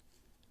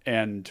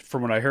 And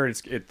from what I heard,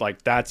 it's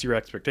like that's your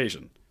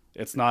expectation.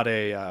 It's not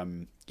a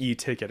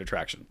e-ticket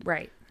attraction.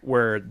 Right.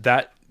 Where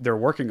that they're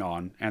working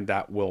on and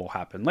that will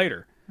happen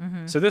later.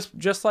 Mm-hmm. So this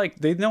just like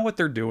they know what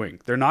they're doing.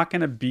 They're not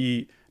going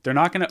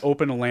to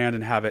open a land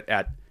and have it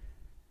at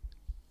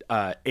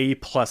A+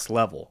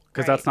 level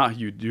because Right. that's not how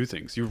you do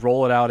things. You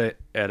roll it out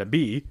at a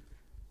B,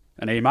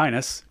 an A-,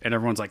 and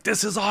everyone's like,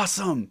 "This is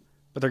awesome."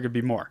 But there could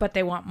be more. But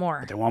they want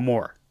more. They want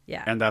more.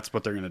 Yeah. And that's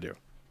what they're going to do.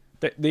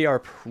 They are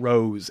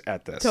pros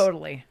at this.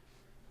 Totally.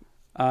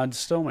 It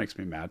still makes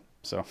me mad.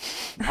 So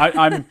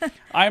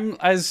I'm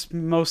as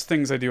most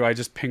things I do, I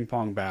just ping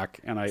pong back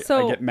and I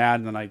get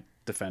mad and then I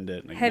defend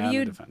it. And I get Have mad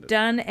you and defend it.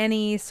 done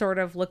any sort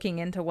of looking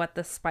into what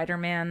the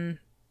Spider-Man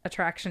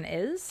attraction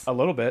is? A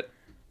little bit.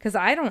 Because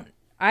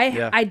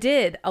I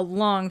did a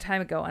long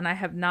time ago and I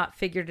have not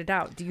figured it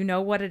out. Do you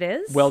know what it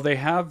is? Well, they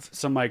have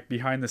some like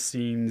behind the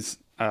scenes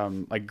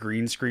like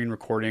green screen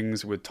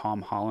recordings with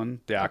Tom Holland,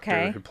 the actor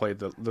Okay. who played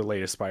the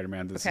latest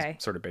Spider-Man this Okay.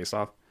 is sort of based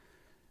off.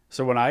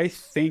 So when I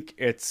think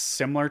it's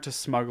similar to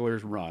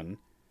Smuggler's Run,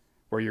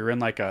 where you're in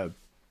like a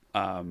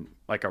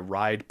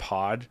ride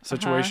pod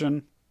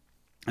situation,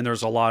 and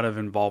there's a lot of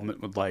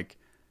involvement with like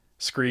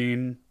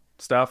screen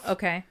stuff.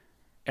 Okay.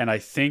 And I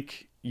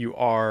think you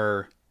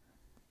are,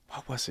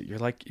 what was it? You're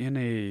like in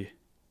a,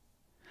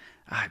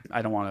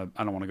 I don't want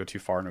to go too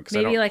far because I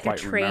Maybe don't like a quite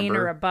train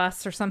remember. or a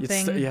bus or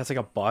something. It's like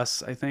a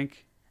bus, I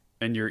think,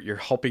 and you're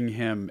helping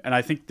him, and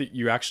I think that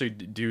you actually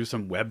do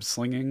some web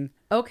slinging.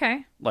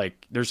 Okay.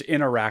 Like there's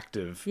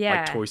interactive,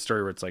 Yeah. like Toy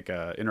Story, where it's like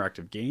a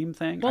interactive game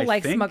thing. Well, I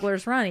like think.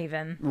 Smuggler's Run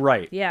even.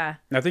 Right. Yeah.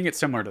 I think it's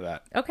similar to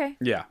that. Okay.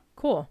 Yeah.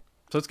 Cool.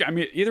 So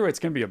either way, it's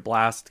gonna be a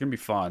blast. It's gonna be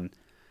fun.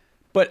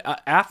 But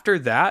after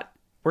that,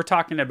 we're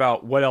talking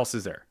about what else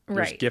is there? There's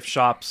Right. gift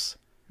shops.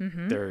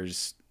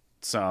 There's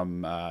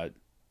some. I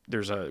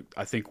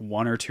think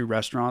 1 or 2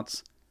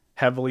 restaurants,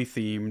 heavily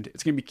themed.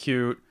 It's gonna be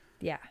cute.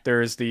 Yeah.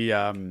 There's the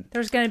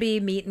There's going to be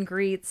meet and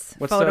greets,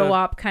 What's photo the-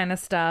 op kind of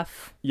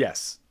stuff.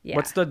 yes. Yeah.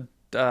 What's the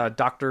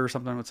doctor or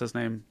something? What's his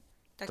name?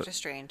 Doctor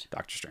Strange.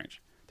 Doctor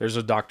Strange. There's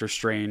a Doctor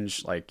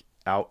Strange like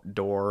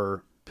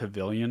outdoor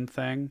pavilion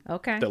thing.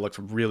 Okay. That looks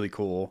really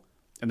cool.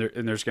 And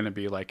there's going to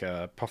be like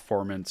a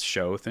performance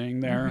show thing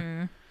there.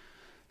 Mm-hmm.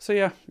 So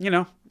yeah,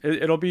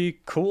 it'll be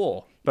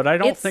cool. But I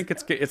don't think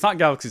it's not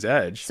Galaxy's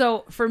Edge.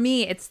 So for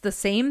me, it's the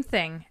same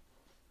thing.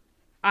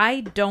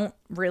 I don't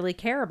really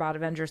care about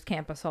Avengers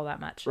Campus all that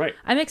much. Right.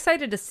 I'm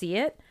excited to see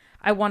it.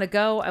 I want to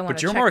go. I want But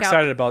to you're check more out.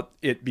 excited about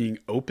it being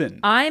open.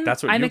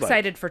 That's what I'm you like.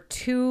 excited for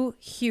 2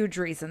 huge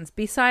reasons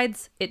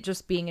besides it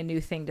just being a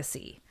new thing to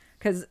see.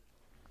 Because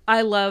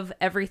I love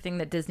everything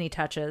that Disney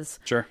touches.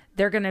 Sure.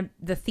 The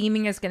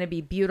theming is gonna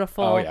be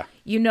beautiful. Oh, yeah.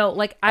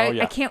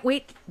 I can't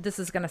wait. This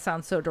is gonna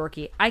sound so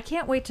dorky. I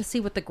can't wait to see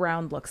what the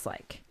ground looks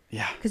like.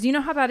 Yeah. Because you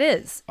know how that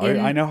is.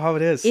 I know how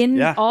it is. In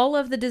yeah. all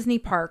of the Disney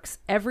parks,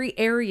 every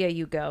area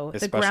you go,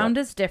 It's the special. ground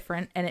is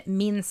different and it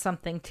means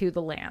something to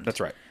the land. That's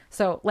right.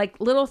 So, like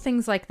little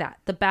things like that.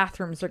 The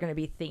bathrooms are going to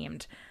be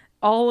themed.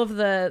 all of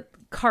the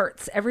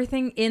carts,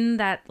 everything in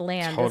that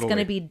land is going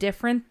Totally. to be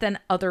different than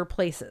other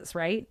places,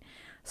 right?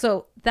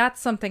 So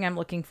that's something I'm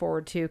looking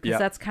forward to because Yeah.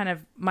 that's kind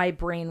of my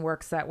brain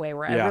works that way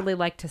where Yeah. I really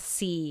like to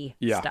see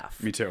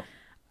stuff. Me too.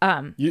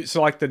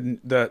 So like the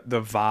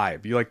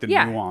vibe, you like the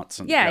nuance.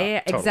 And, Yeah,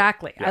 totally.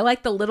 exactly. Yeah. I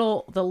like the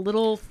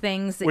little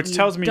things that Which you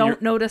tells me don't you're-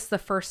 notice the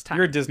first time.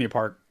 You're a Disney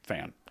park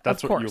fan.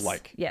 That's Of what you course.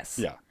 like. Yes.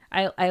 Yeah.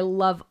 I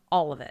love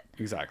all of it.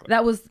 Exactly.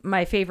 That was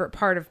my favorite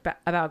part of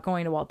about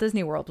going to Walt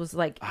Disney World was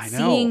like I know.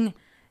 seeing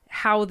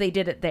how they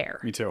did it there.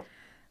 Me too.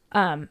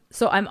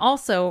 So I'm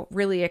also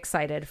really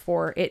excited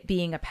for it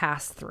being a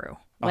pass through.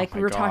 Like my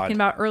we were God. talking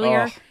about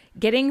earlier, Oh.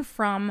 getting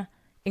from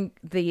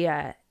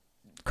the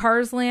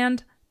Cars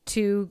Land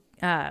to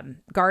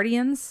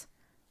Guardians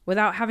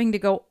without having to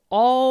go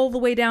all the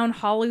way down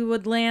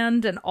Hollywood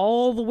Land and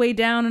all the way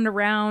down and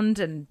around.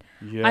 And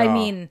I Yeah.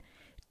 mean,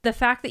 the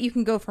fact that you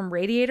can go from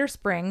Radiator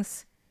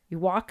Springs, you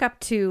walk up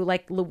to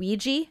like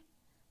Luigi,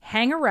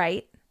 hang a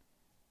right,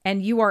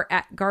 and you are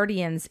at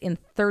Guardians in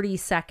 30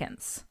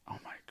 seconds. Oh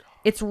my God.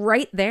 It's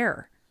right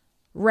there.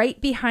 Right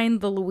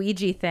behind the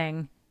Luigi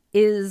thing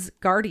is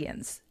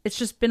Guardians. It's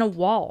just been a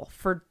wall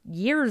for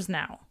years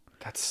now.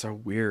 That's so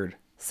weird.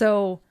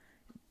 So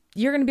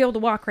you're going to be able to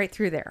walk right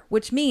through there,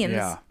 which means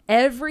Yeah.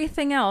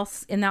 everything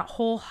else in that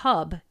whole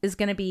hub is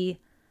going to be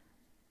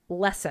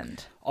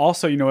lessened.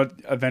 Also, you know what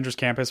Avengers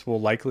Campus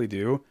will likely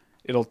do?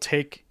 It'll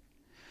take,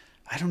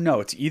 I don't know,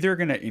 it's either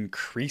going to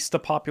increase the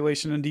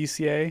population in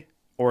DCA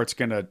or it's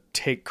going to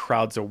take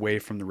crowds away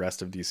from the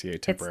rest of DCA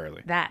temporarily.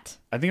 It's that.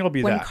 I think it'll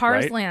be When that,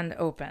 Cars right? Land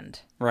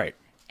opened Right.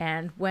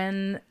 and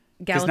when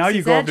Because Galaxy's now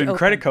you go up Edge to opened.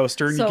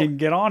 Incredicoaster and So you can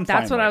get on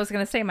That's what finally. I was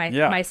going to say.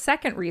 Yeah. My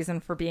second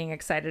reason for being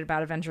excited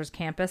about Avengers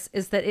Campus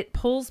is that it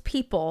pulls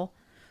people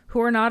who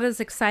are not as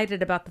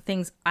excited about the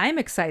things I'm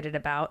excited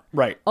about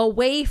Right.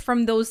 away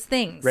from those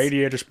things.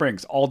 Radiator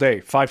Springs all day,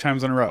 5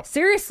 times in a row.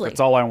 Seriously. That's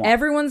all I want.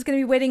 Everyone's going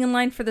to be waiting in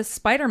line for the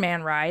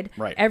Spider-Man ride.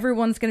 Right.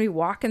 Everyone's going to be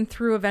walking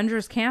through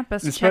Avengers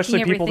Campus, Especially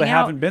checking people that everything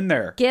out. haven't been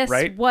there. Guess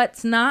right?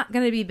 what's not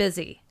going to be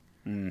busy?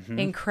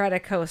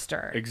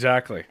 Incredicoaster.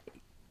 Exactly.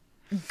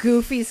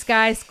 Goofy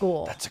Sky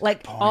School. That's a good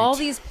like point. all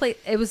these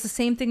it was the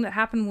same thing that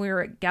happened when we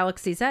were at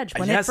Galaxy's Edge.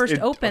 When Yes, it first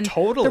it- opened,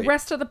 totally. the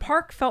rest of the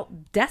park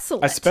felt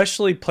desolate.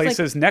 Especially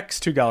places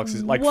next to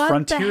Galaxies, like what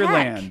the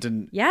Frontierland heck?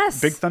 and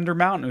Yes. Big Thunder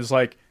Mountain. It was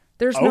like,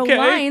 There's okay, no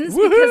lines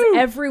woohoo! because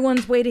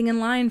everyone's waiting in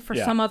line for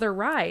Yeah. some other You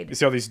ride.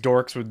 see all these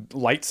dorks with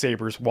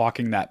lightsabers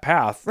walking that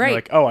path. And Right. you're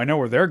like, oh, I know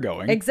where they're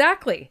going.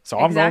 Exactly. So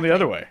I'm going the Exactly.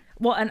 other way.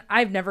 Well, and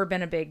I've never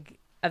been a big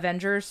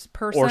Avengers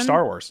person. Or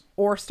Star Wars.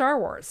 Or Star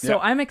Wars. So Yeah.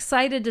 I'm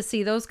excited to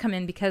see those come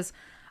in because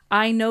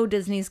I know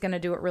Disney's going to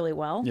do it really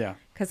well. Yeah.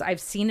 Because I've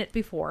seen it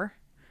before.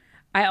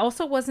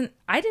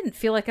 I didn't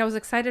feel like I was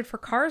excited for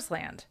Cars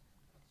Land.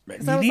 Me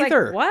So I was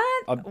neither. like,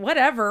 what?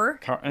 Whatever.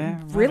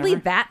 Really? Whatever.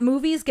 That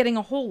movie's getting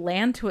a whole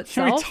land to How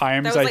many itself?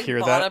 times That was I like hear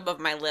bottom that? of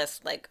my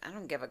list. Like, I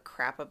don't give a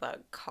crap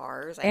about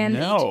cars. I And- hate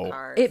No.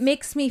 cars. It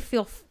makes me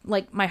feel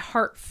like my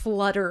heart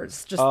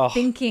flutters just Ugh.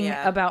 thinking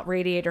Yeah. about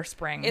Radiator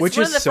Springs. It's Which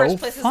one is of the so first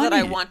places that I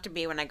funny. want to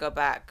be when I go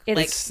back.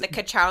 It's- Like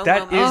the Kachow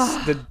That moment.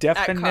 is the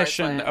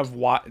definition Carsland. of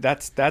what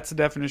that's the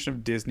definition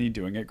of Disney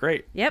doing it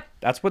great. Yep.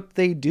 That's what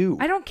they do.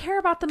 I don't care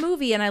about the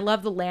movie, and I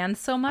love the land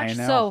so much. I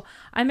know. So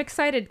I'm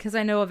excited because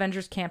I know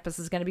Avengers Campus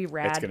is going to be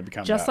rad. It's gonna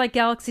become just that. like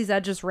Galaxy's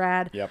Edge is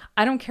rad. Yep.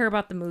 I don't care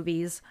about the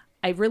movies.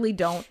 I really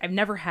don't. I've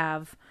never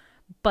have.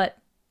 But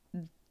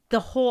the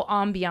whole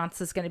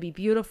ambiance is going to be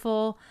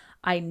beautiful.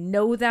 I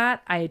know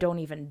that. I don't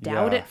even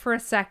doubt Yeah. it for a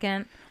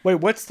second. Wait,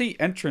 what's the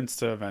entrance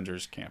to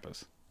Avengers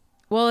Campus?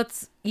 Well,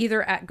 it's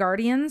either at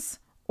Guardians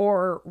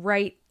or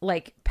right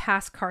like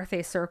past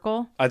Carthay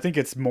Circle. I think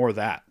it's more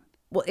that.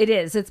 Well, it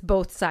is. It's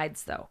both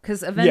sides though,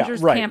 because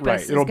Avengers right, Campus right.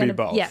 is It'll going be to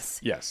both. Yes,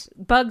 Yes.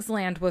 Bugs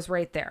Land was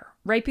right there,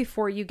 right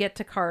before you get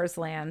to Cars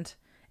Land.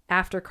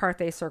 After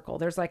Carthay Circle,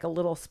 there's like a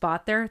little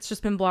spot there. It's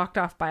just been blocked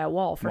off by a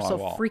wall for so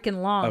Wall.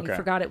 freaking long. Okay. You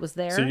forgot it was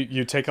there. So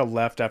you take a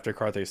left after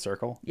Carthay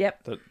Circle?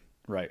 Yep.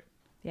 Right.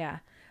 Yeah.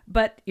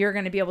 But you're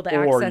going to be able to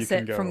Or you access can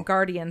it go- from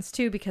Guardians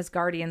too, because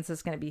Guardians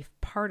is going to be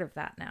part of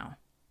that now.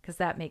 Because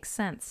that makes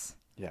sense.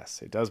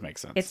 Yes, it does make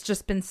sense. It's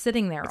just been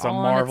sitting there. It's a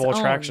all Marvel on its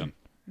attraction.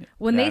 Own.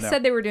 When Yeah, they I know.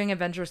 said they were doing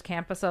Avengers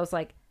Campus, I was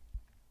like,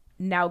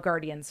 now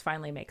Guardians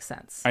finally makes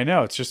sense. I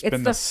know. It's just It's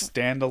been the this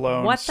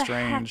standalone, What the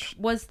strange. heck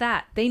was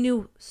that? They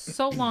knew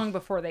so long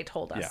before they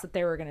told us Yeah. that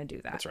they were going to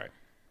do that. That's right.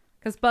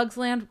 Because Bugs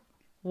Land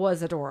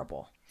was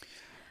adorable.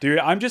 Dude,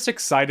 I'm just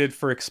excited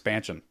for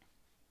expansion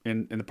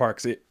in the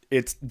parks.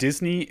 It's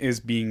Disney is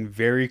being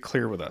very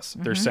clear with us.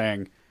 They're Mm-hmm.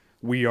 saying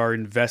we are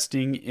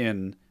investing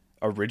in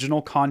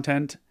original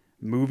content,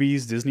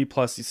 movies, Disney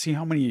Plus. You see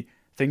how many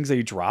things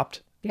they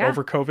dropped Yeah.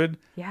 over COVID?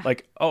 Yeah.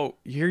 Like, oh,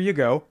 here you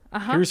go.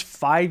 Uh-huh. Here's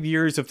 5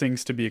 years of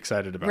things to be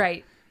excited about.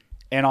 Right.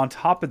 And on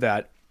top of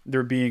that,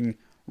 they're being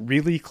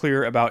really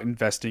clear about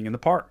investing in the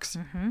parks,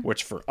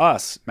 which for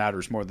us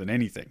matters more than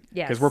anything. Mm-hmm.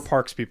 Yes. Because we're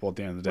parks people at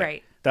the end of the day.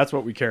 Right. That's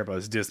what we care about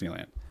is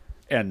Disneyland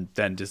and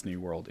then Disney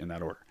World in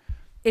that order.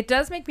 It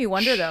does make me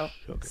wonder, though.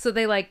 So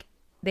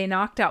they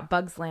knocked out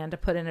Bugs Land to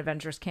put in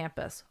Avengers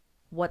Campus.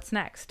 What's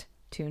next?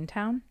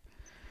 Toontown?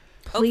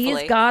 Please,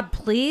 Hopefully. God,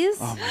 please.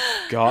 Oh my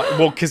god!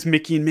 Well, because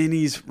Mickey and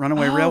Minnie's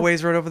Runaway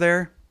Railway's right over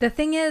there. The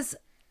thing is,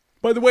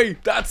 By the way,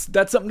 that's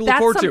something to look that's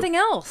forward something to.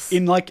 else.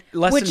 In like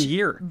less Which, than a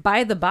year.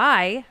 by the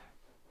by,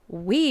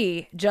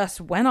 we just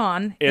went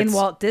on in It's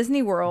Walt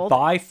Disney World.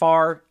 By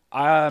far,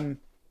 I mean,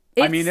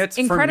 it's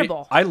for me-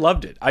 incredible. I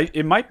loved it.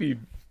 It might be.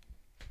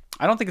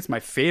 I don't think it's my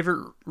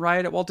favorite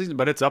ride at Walt Disney,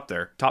 but it's up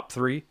there, top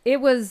 3.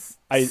 It was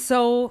I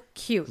so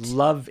cute.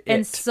 Love it.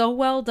 And so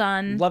well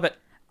done. Love it.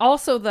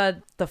 Also,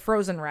 the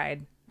Frozen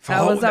ride. That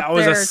Oh, was up that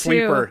was a there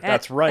sleeper. too.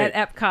 That's right.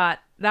 At Epcot.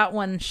 That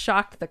one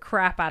shocked the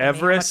crap out of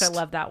Everest. me. How much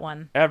I love that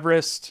one.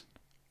 Everest,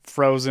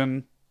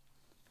 Frozen.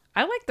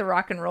 I like the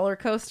rock and roller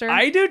coaster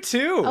I do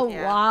too. a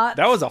lot.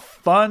 That was a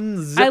fun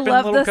I zipping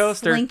love little the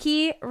coaster.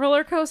 Slinky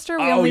roller coaster.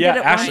 We Oh, only yeah, did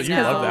it Ashley, once you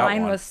because love the that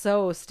line one. was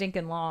so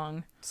stinking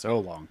long. So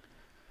long.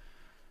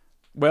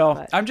 Well,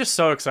 But- I'm just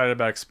so excited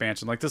about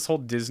expansion. Like this whole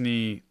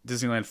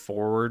Disneyland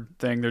Forward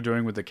thing they're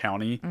doing with the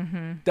county.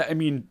 Mm-hmm. That, I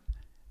mean,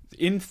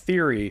 in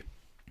theory,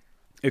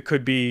 it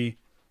could be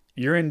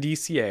you're in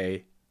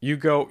DCA,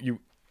 you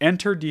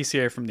enter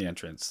DCA from the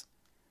entrance.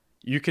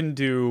 You can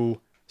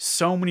do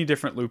so many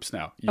different loops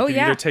now. You can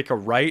either take a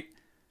right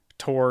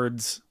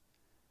towards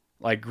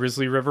like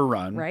Grizzly River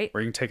Run, Right.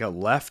 or you can take a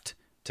left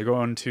to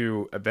go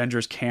into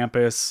Avengers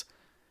Campus,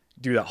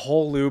 do that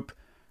whole loop,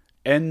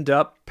 end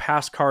up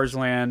past Cars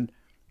Land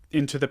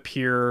into the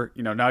pier.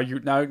 You know, now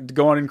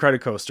go on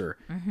Incredicoaster,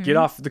 get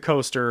off the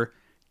coaster,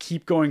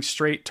 keep going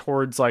straight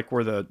towards like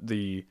where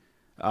the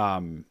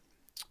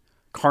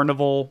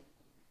carnival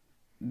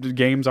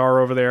games are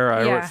over there.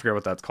 I Yeah. always forget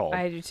what that's called.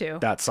 I do too.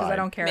 That 'cause side. I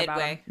don't care about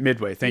Midway. them.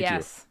 Midway, thank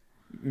Yes.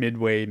 you.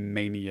 Midway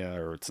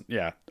Mania, or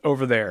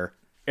over there,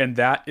 and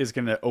that is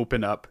going to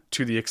open up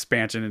to the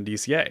expansion in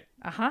DCA,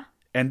 Uh-huh.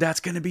 and that's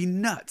going to be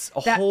nuts.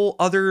 That- Whole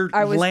other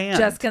I was land.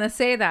 just going to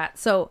say that.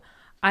 So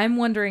I'm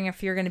wondering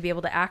if you're going to be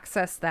able to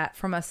access that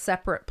from a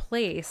separate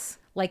place,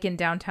 like in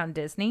downtown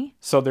Disney.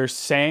 So they're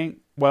saying,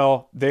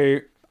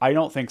 I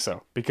don't think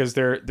so, because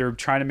they're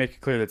trying to make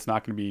it clear that it's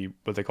not going to be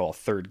what they call a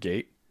third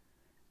gate.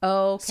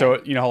 Oh, okay.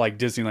 So you know how like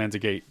Disneyland's a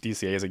gate,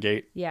 DCA is a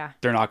gate. Yeah.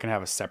 They're not going to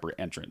have a separate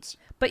entrance.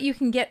 But you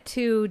can get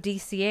to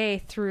DCA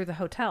through the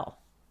hotel.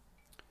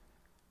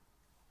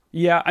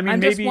 Yeah, I mean, I'm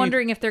maybe just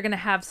wondering if they're going to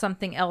have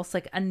something else,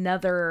 like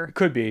another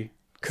could be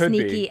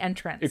sneaky be.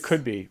 entrance. It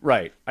could be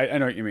right. I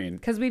know what you mean.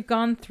 Because we've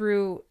gone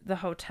through the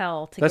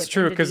hotel to That's get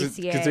true, into because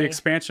DCA. the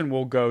expansion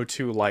will go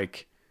to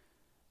like,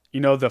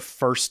 you know, the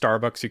first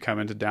Starbucks you come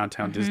into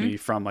downtown Disney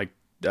from like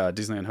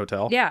Disneyland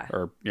Hotel, Yeah.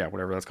 or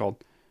whatever that's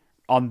called.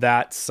 On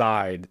that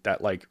side,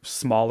 that like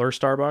smaller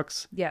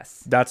Starbucks,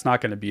 Yes. that's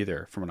not going to be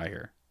there, from what I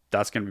hear.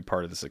 That's going to be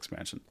part of this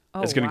expansion.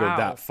 Oh, It's going to wow.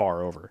 go that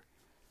far over.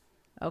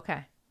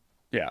 Okay.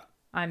 Yeah,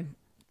 I'm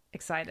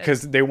excited.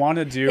 because they want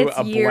to do It's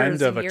a years blend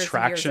and of years and years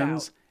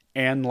attractions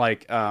and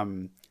like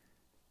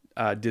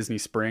Disney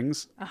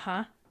Springs.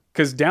 Uh-huh.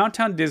 Because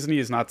downtown Disney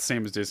is not the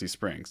same as Disney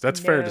Springs. That's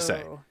fair to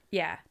say. No.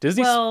 Yeah.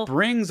 Disney well,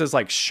 Springs is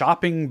like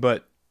shopping,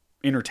 but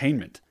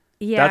entertainment.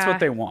 yeah. That's what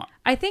they want.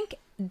 I think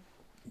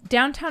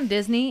downtown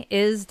Disney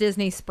is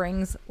Disney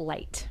Springs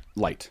light.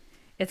 Light.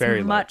 It's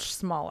Very much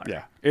smaller.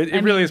 Yeah.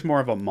 It really is more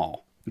of a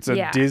mall. It's a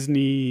Yeah,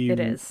 Disney it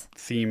is.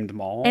 themed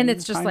mall. And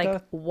it's just kinda.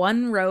 like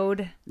one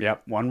road.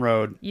 Yep, one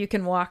road. You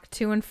can walk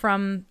to and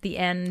from the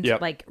end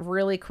Yep. like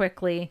really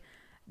quickly.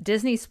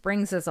 Disney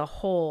Springs as a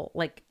whole,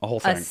 like A whole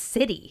thing.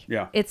 city.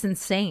 Yeah. It's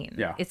insane.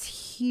 Yeah. It's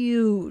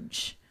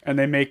huge. And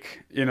they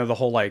make, the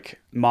whole like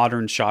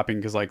modern shopping,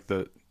 because like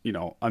the,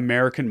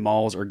 American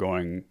malls are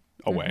going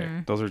away. Mm-hmm.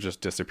 Those are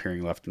just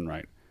disappearing left and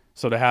right.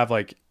 So to have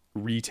like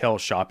retail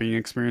shopping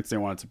experience, they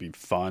want it to be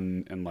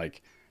fun and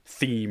like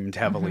themed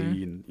heavily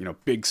Mm-hmm.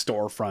 and, big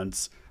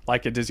storefronts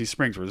like at Disney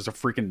Springs where there's a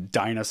freaking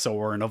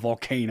dinosaur and a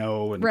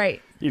volcano. And,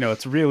 Right.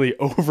 it's really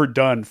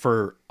overdone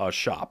for a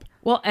shop.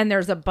 Well, and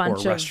there's a bunch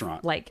of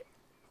restaurant. like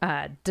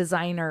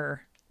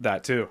designer,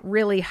 That too.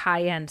 really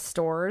high end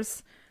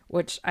stores,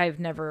 which I've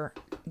never.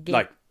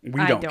 Like, we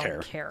I don't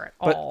care at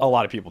But all. a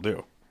lot of people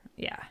do.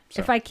 Yeah.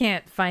 If I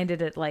can't find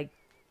it at like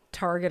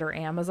Target or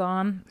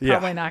Amazon, Yeah.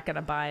 probably not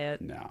gonna buy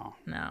it. No.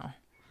 No.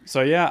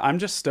 So yeah, I'm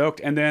just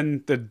stoked. And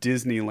then the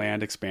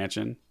Disneyland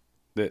expansion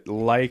that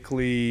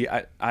likely,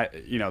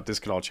 this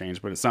could all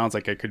change, but it sounds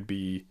like it could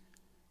be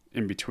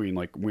in between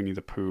like Winnie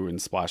the Pooh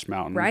and Splash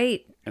Mountain.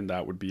 Right. And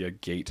that would be a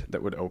gate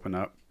that would open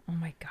up. Oh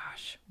my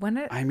gosh. when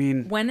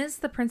is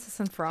the Princess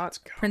and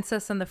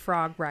the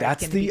Frog ride?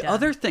 That's gonna be the done?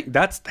 other thing.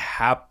 That's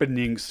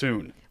happening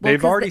soon. Well,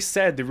 They've 'cause already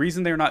said the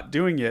reason they're not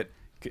doing it,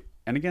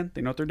 and again,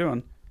 they know what they're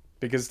doing,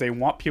 because they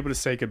want people to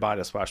say goodbye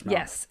to Splash Mountain.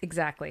 Yes,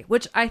 exactly.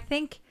 Which I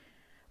think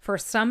for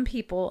some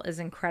people is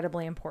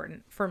incredibly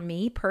important. For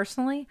me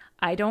personally,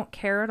 I don't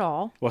care at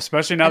all. Well,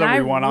 especially now And that we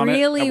I went on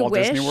really it at Walt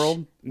wish, Disney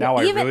World. Now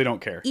well, I really don't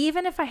care.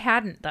 Even if I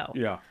hadn't, though.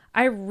 Yeah.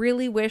 I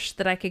really wish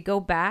that I could go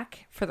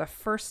back for the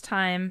first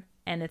time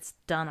and it's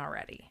done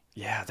already.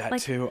 Yeah, that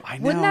Like, too. I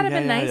know. wouldn't that have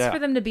been Yeah, nice yeah. for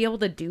them to be able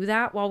to do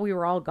that while we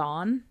were all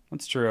gone?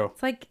 That's true.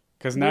 It's like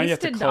 'Cause now you have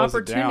to wasted close it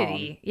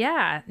opportunity.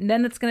 Yeah, and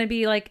then it's going to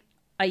be like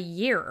a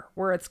year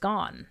where it's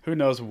gone. Who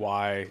knows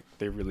why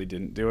they really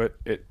didn't do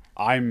it?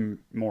 I'm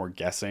more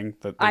guessing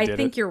that they I did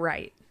think it. you're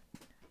right.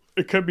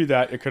 It could be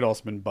that. It could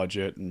also been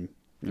budget and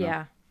you know.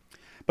 Yeah.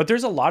 But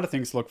there's a lot of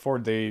things to look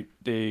forward. They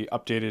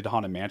updated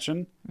Haunted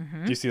Mansion.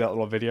 Do you see that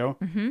little video?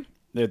 Mm-hmm.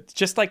 It's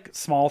just like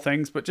small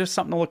things, but just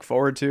something to look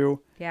forward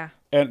to. Yeah.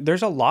 And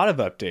there's a lot of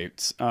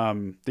updates.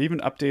 They even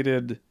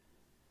updated.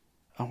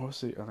 Oh, what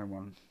was the other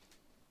one?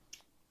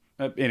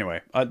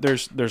 Anyway,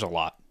 there's a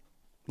lot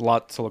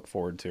to look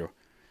forward to.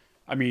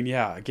 I mean,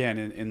 yeah. Again,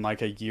 in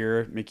like a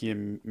year, Mickey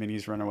and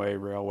Minnie's Runaway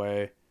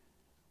Railway,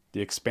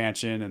 the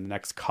expansion in the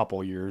next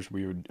couple years,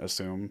 we would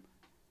assume.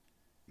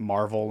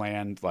 Marvel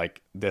Land,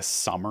 like this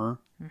summer,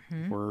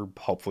 we're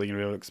hopefully gonna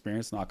be able to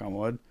experience. Knock on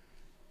wood.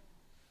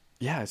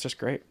 Yeah, it's just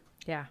great.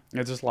 Yeah.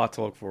 It's just a lot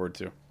to look forward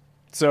to.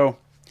 So,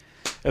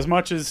 as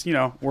much as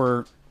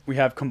we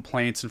have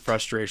complaints and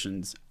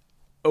frustrations,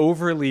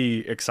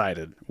 overly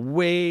excited,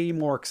 way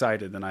more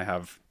excited than I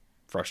have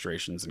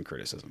frustrations and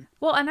criticism.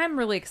 Well, and I'm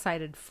really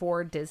excited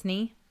for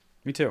Disney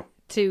Me too.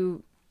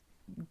 to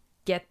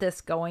get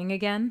this going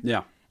again.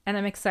 Yeah. And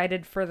I'm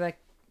excited for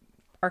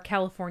our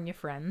California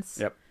friends.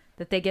 Yep.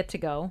 That they get to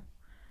go.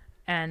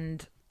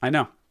 And I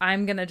know.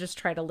 I'm going to just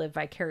try to live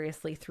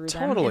vicariously through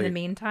them Totally. in the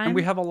meantime. And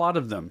we have a lot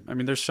of them. I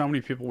mean, there's so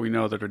many people we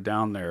know that are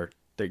down there.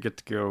 They get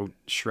to go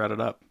shred it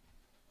up.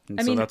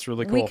 And so that's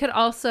really cool. We could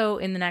also,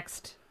 in the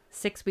next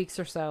 6 weeks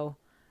or so,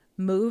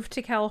 move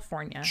to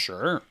California.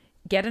 Sure.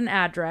 Get an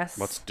address.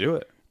 Let's do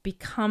it.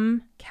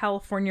 Become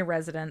California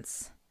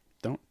residents.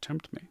 Don't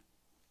tempt me.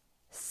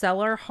 Sell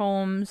our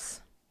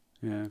homes.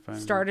 Yeah.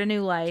 Start a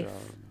new life.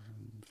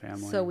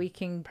 Family. So we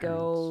can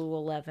go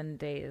 11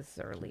 days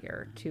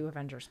earlier to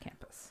Avengers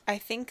Campus. I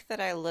think that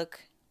I look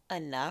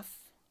enough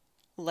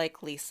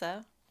like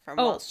Lisa from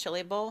Oh, Wells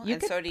Chili Bowl, You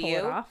and could so do pull you.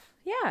 it off.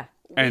 Yeah.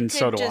 And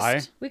so do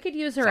I. We could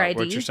use Is her that ID.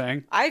 what you're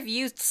saying? I've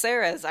used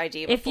Sarah's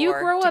ID before If you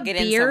grow to a get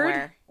in beard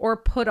somewhere. or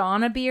put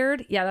on a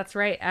beard, yeah, that's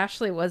right.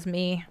 Ashley was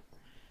me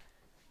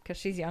because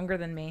she's younger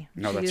than me.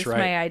 No, she that's used right.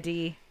 my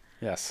ID.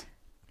 Yes.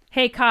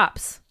 Hey,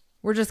 cops,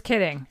 we're just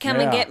kidding. Come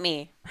Yeah. and get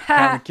me.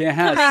 Ha! Come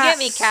and get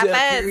me,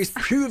 Kappas.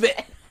 Prove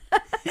it.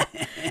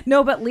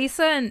 No, but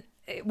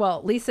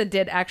Lisa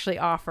did actually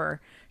offer.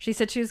 She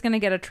said she was going to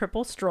get a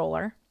triple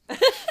stroller.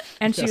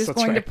 And she Yes, was that's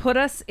going right. to put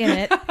us in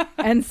it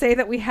and say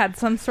that we had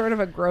some sort of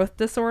a growth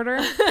disorder.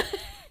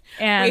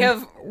 And We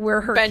have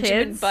we're her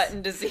Benjamin kids.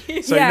 Button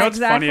disease. So Yeah, you know what's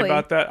funny exactly.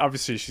 about that?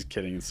 Obviously, she's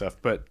kidding and stuff,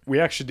 but we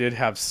actually did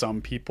have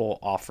some people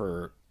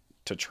offer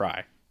to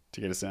try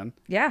to get us in.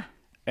 Yeah.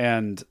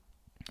 And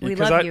We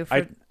because love you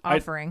for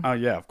offering. Oh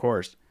yeah, of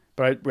course.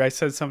 But I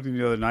said something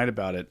the other night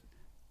about it.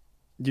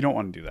 You don't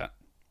want to do that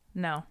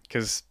No.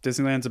 because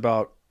Disneyland's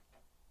about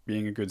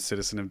being a good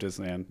citizen of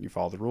Disneyland. You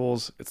follow the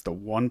rules. It's the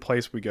one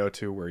place we go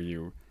to where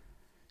you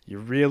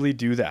really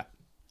do that.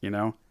 You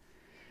know,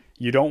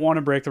 you don't want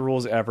to break the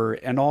rules ever.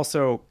 And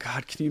also,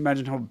 God, can you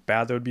imagine how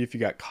bad that would be if you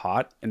got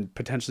caught and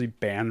potentially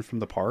banned from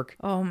the park?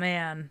 Oh,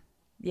 man.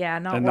 Yeah,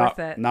 not And worth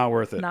it. Not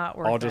worth it. Not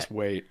worth I'll it. just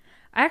wait.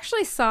 I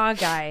actually saw a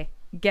guy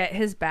get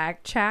his bag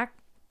checked.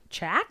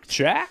 Jack?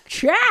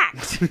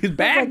 Checked? His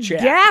bag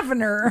checked.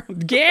 Governor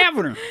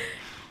Governor.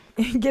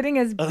 getting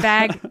his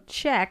bag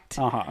checked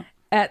Uh-huh.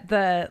 at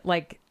the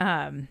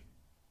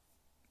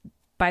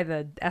by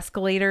the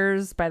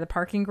escalators by the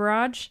parking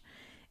garage,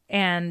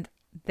 and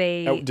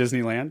they At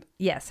Disneyland?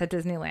 yes, at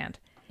Disneyland.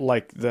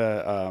 Like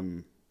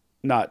the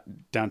not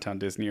downtown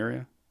Disney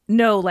area?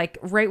 No, like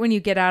right when you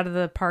get out of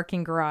the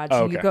parking garage,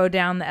 Oh, you okay. go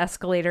down the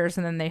escalators,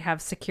 and then they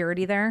have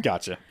security there.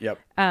 Gotcha. Yep.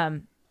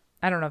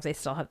 I don't know if they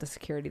still have the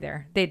security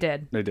there. They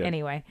did. They did.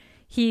 Anyway,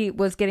 he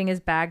was getting his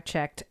bag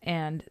checked,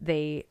 and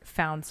they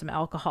found some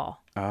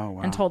alcohol. Oh,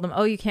 wow. And told him,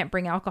 "Oh, you can't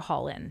bring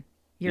alcohol in.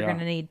 You're Yeah. going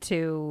to need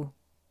to,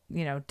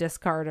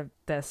 discard of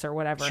this or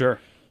whatever." Sure.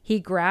 He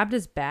grabbed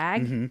his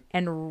bag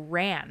and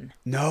ran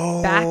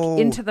No. back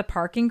into the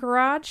parking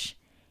garage.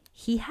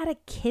 He had a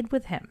kid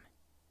with him.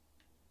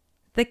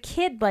 The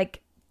kid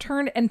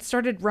turned and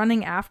started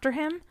running after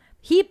him.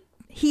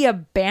 He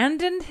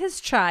abandoned his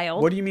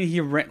child. What do you mean he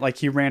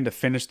ran to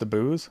finish the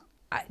booze?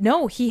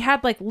 No, he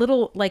had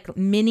little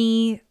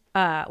mini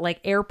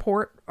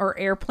airport or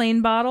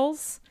airplane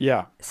bottles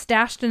Yeah.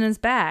 stashed in his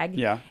bag.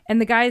 Yeah.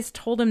 And the guys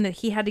told him that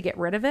he had to get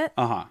rid of it.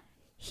 Uh-huh.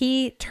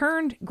 He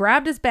turned,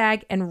 grabbed his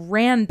bag, and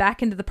ran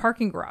back into the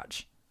parking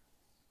garage.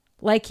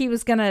 Like he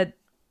was going to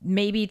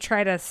maybe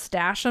try to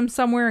stash him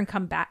somewhere and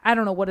come back. I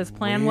don't know what his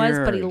plan was,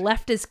 but he Weird.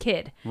 left his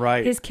kid.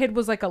 Right. His kid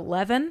was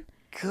 11,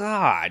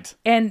 God.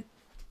 and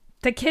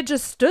the kid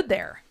just stood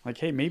there. Like,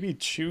 hey, maybe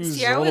choose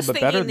See, a I little was bit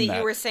better thinking than that that.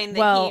 you were saying that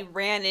Well, he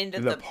ran into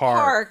the the park.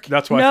 park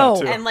That's what I No.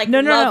 thought too. and No,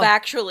 Love no.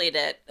 Actually'd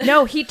it.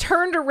 No, he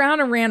turned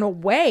around and ran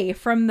away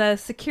from the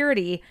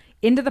security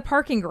into the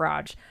parking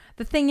garage.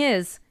 The thing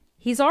is,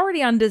 he's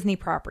already on Disney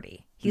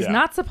property. He's Yeah.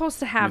 not supposed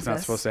to have He's not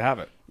this. supposed to have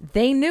it.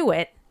 They knew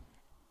it.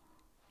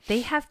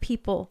 They have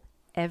people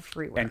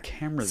everywhere. And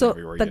cameras so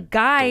everywhere, the you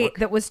guy dork.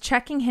 that was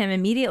checking him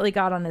immediately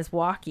got on his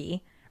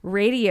walkie,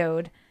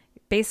 radioed,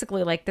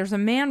 basically there's a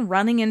man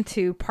running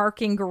into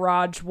parking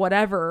garage,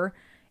 whatever,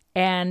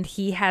 and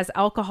he has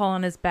alcohol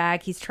in his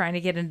bag. He's trying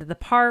to get into the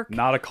park.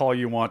 Not a call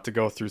you want to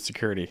go through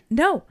security.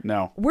 No.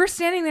 No. We're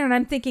standing there and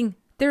I'm thinking,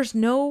 there's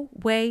no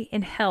way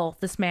in hell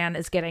this man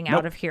is getting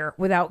out of here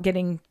without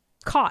getting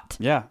caught.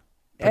 Yeah.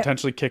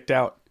 Potentially kicked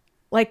out.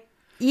 Like,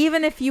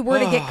 even if you were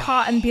to get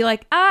caught and be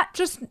like,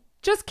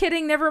 just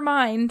kidding, never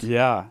mind.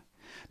 Yeah.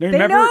 No,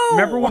 They know.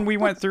 remember when we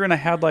went through and I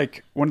had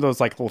like one of those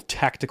like little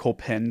tactical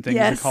pen things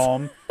Yes. to call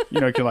them?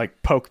 You know, you can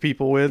like poke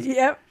people with.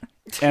 Yep.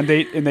 And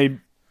they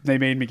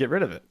made me get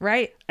rid of it.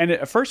 Right. And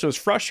at first it was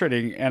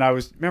frustrating. And I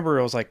was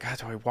like, God,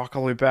 do I walk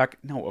all the way back?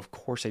 No, of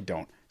course I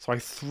don't. So I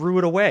threw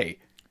it away.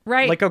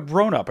 Right. Like a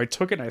grown up. I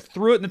took it and I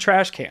threw it in the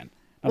trash can.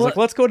 I was Well- like,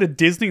 let's go to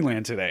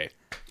Disneyland today.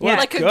 Yeah.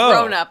 Like a go.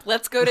 grown up.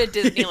 Let's go to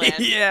Disneyland.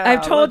 Yeah.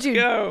 I've told let's you,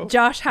 go.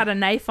 Josh had a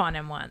knife on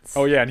him once.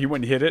 Oh, yeah. And he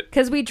went and hit it.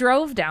 Because we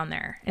drove down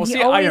there. And Well, he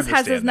see, I always has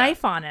understand his that.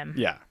 knife on him.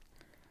 Yeah.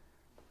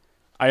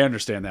 I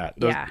understand that.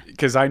 Yeah.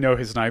 Because I know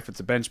his knife, it's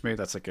a Benchmade.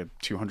 That's like a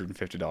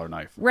 $250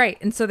 knife. Right.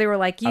 And so they were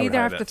like, you I would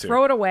either have have to that too.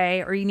 throw it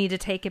away or you need to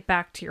take it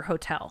back to your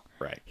hotel.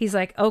 Right. He's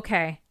like,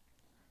 okay.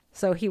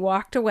 So he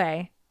walked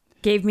away,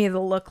 gave me the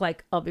look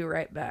like, I'll be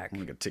right back. I'm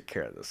going to take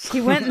care of this. He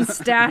went and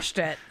stashed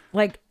it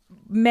like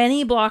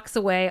many blocks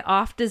away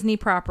off Disney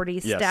property,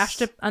 Yes.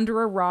 stashed it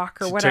under a rock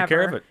or Took whatever.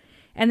 care of it.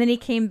 And then he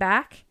came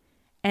back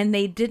and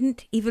they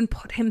didn't even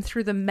put him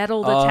through the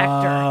metal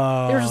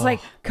detector. They were just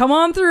like, come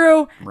on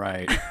through.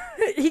 Right.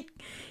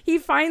 He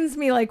finds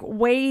me like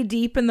way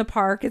deep in the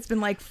park. It's been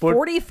like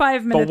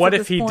 45 minutes. But what at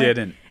if this he point.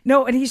 didn't?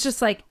 No, and he's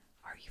just like,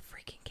 are you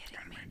freaking kidding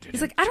me?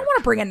 He's like, I don't want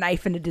to bring a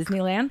knife into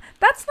Disneyland.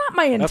 That's not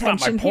my That's not my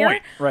intention here.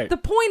 point. Right. The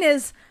point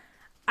is,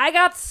 I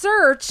got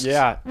searched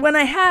Yeah. when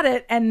I had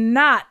it and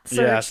not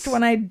searched Yes.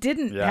 when I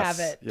didn't Yes. have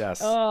it.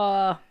 Yes.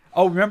 Oh,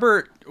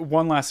 Remember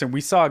one last thing?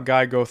 We saw a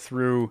guy go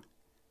through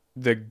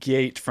the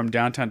gate from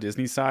downtown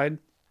Disney side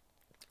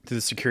to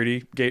the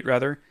security gate,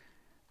 rather,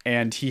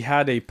 and he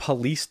had a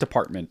police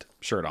department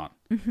shirt on.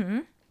 Mm-hmm.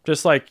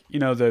 Just like,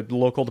 the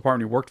local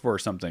department he worked for or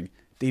something.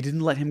 They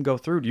didn't let him go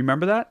through. Do you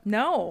remember that?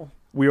 no.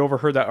 We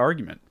overheard that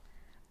argument.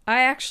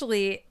 I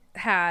actually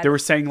had... They were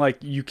saying, like,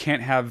 you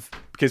can't have...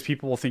 Because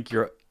people will think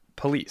you're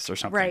police or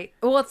something. Right.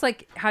 Well, it's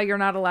like how you're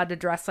not allowed to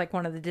dress like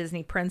one of the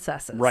Disney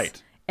princesses.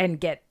 Right. And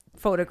get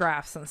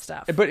photographs and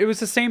stuff. But it was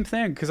the same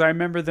thing, because I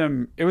remember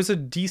them... It was a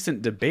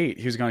decent debate.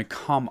 He was going,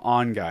 come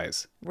on,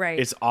 guys. Right.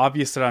 It's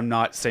obvious that I'm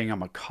not saying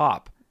I'm a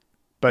cop.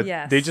 But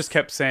Yes. they just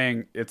kept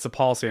saying, it's a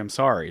policy, I'm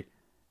sorry.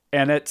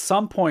 And at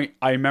some point,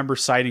 I remember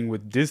siding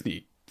with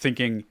Disney,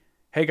 thinking,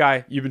 hey,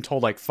 guy, you've been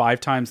told like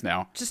 5 times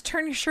now. Just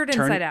turn your shirt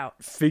inside out.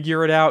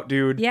 Figure it out,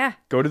 dude. Yeah.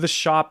 Go to the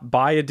shop,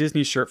 buy a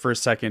Disney shirt for a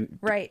second.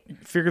 Right.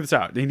 Figure this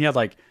out. And he had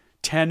like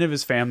 10 of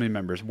his family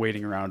members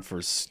waiting around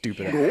for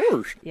stupid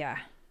ass. Yeah.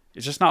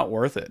 It's just not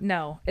worth it.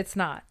 No, it's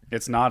not.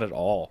 It's not at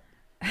all.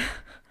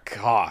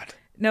 God.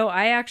 No,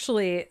 I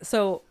actually...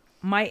 So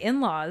my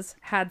in-laws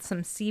had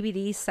some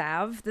CBD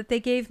salve that they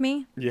gave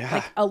me. Yeah.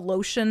 Like a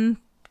lotion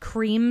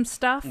cream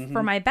stuff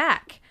for my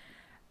back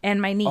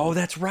and my knees. Oh,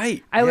 that's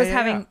right. I was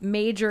having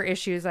major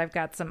issues. I've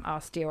got some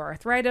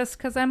osteoarthritis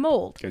because I'm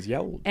old. Because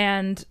yeah.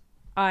 And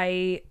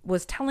I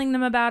was telling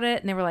them about it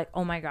and they were like,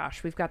 oh my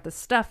gosh, we've got this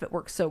stuff. It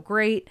works so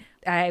great.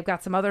 I've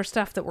got some other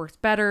stuff that works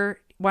better.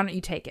 Why don't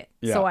you take it?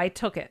 Yeah. So I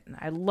took it and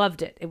I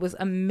loved it. It was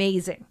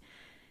amazing.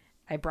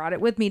 I brought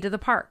it with me to the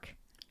park.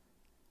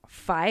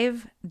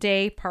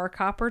 5-day park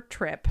hopper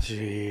trip.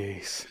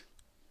 Jeez.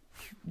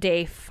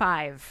 Day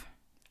 5.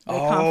 They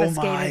Oh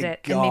confiscated my it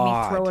and made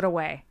me throw God. it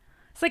away.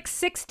 It's like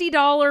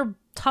 $60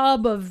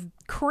 tub of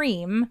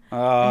cream.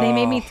 And they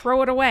made me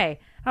throw it away.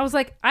 I was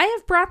like, I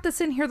have brought this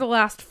in here the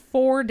last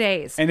 4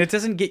 days. And it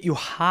doesn't get you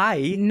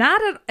high.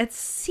 Not at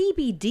it's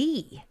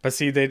CBD. But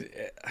see,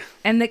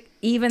 And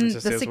even It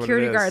just the is what it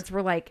security is. guards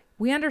were like,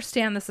 we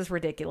understand this is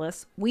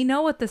ridiculous. We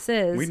know what this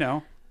is. we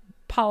know.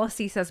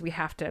 Policy says we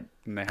have to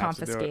And they have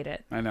confiscate to do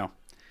it. I know.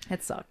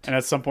 It sucked. And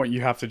at some point,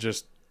 you have to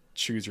just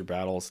choose your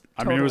battles.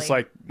 I mean, it was Totally.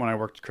 like when I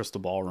worked at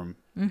Crystal Ballroom.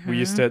 We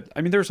used to.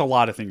 I mean, there's a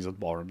lot of things at the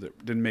ballroom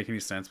that didn't make any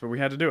sense, but we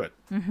had to do it.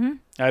 Mm-hmm.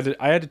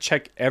 I had to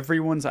check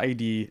everyone's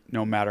ID,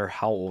 no matter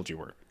how old you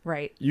were.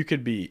 Right. You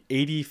could be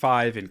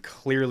 85 and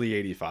clearly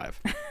 85,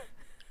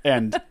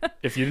 and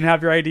if you didn't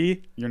have your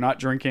ID, you're not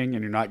drinking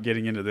and you're not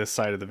getting into this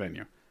side of the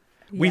venue.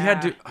 We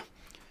had Yeah. to.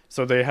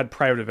 So they had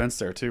private events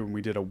there too, and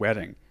we did a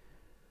wedding.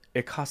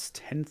 It costs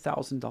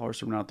 $10,000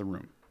 to rent out the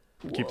room.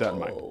 Keep that in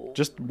mind.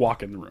 Just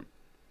walk in the room.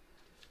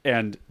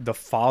 And the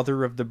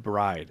father of the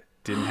bride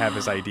didn't have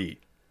his ID.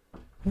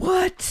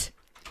 What?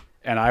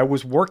 And I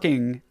was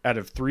working out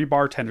of 3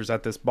 bartenders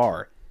at this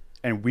bar,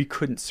 and we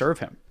couldn't serve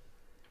him.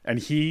 And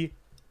he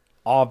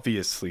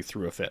obviously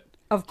threw a fit.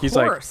 Of He's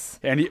course.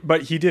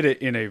 but he did it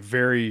in a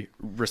very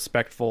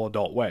respectful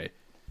adult way.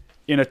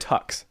 In a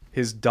tux.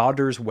 His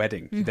daughter's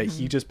wedding that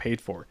he just paid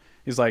for.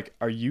 He's like,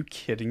 are you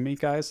kidding me,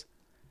 guys?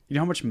 You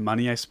know how much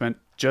money I spent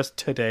just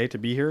today to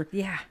be here?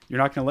 Yeah. You're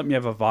not going to let me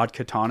have a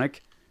vodka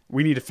tonic?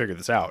 We need to figure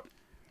this out.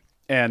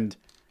 And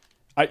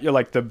you're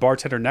like the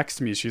bartender next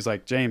to me, she's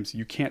like, James,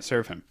 you can't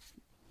serve him.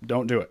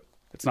 Don't do it.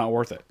 It's not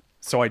worth it.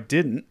 So I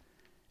didn't.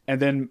 And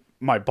then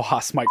my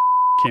boss, Mike,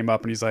 came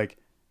up and he's like,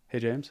 "Hey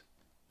James,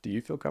 do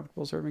you feel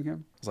comfortable serving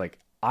him?" I was like,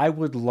 "I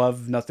would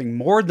love nothing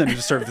more than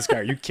to serve this guy.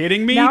 Are you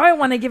kidding me? Now I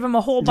want to give him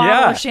a whole bottle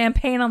Yeah. of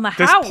champagne on the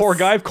This house. poor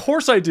guy, of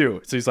course I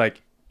do." So he's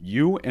like,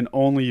 "You and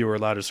only you are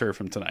allowed to serve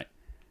him tonight.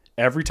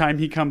 Every time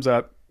he comes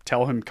up,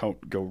 tell him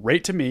go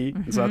right to me."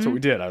 And so that's what we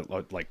did. I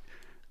like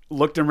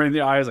looked him right in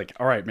the eyes, like,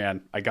 "All right,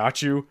 man, I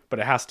got you, but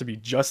it has to be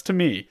just to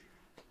me."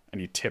 And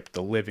he tipped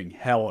the living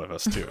hell out of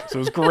us too. So it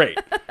was great.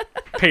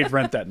 Paid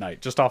rent that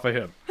night just off of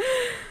him.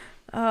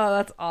 Oh,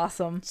 that's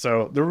awesome.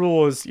 So the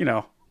rule is,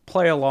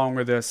 play along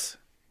with this.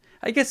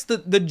 I guess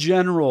the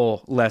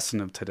general lesson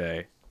of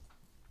today,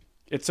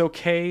 it's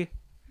okay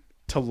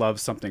to love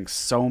something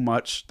so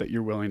much that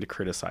you're willing to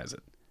criticize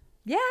it.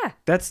 Yeah,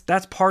 That's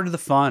part of the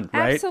fun,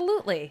 right?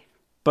 absolutely.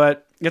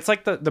 But it's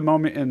like the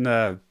moment in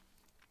I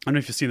don't know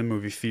if you've seen the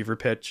movie Fever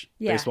Pitch,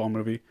 Yeah. baseball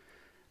movie.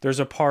 There's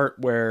a part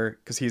where,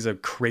 because he's a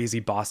crazy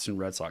Boston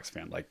Red Sox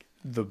fan, like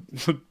the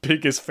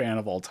biggest fan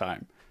of all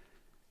time.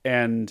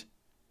 And,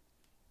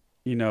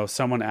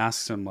 someone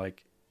asks him,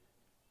 like,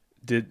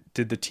 did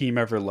the team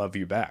ever love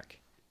you back?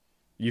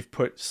 You've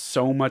put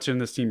so much in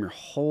this team your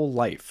whole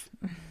life.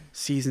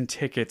 Season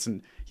tickets,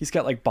 and he's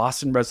got like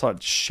Boston Red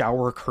Sox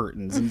shower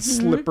curtains and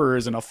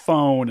slippers and a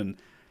phone.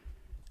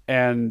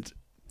 And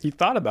he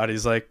thought about it.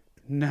 He's like,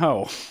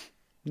 no,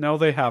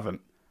 they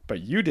haven't.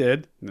 But you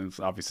did. And it's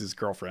obviously his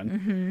girlfriend.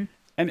 Mm-hmm.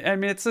 And I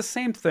mean, it's the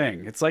same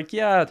thing. It's like,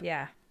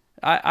 yeah.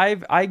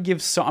 I give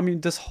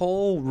this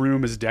whole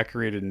room is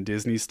decorated in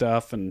Disney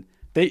stuff, and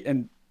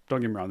don't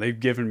get me wrong, they've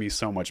given me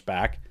so much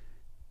back,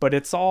 but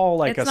it's all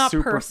like It's not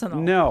personal.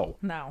 No,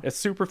 No. it's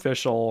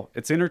superficial.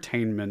 It's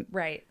entertainment.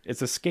 Right.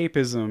 It's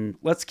escapism.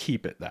 Let's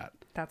keep it that.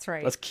 That's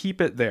right. Let's keep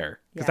it there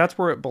because Yeah. that's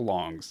where it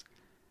belongs.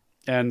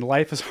 And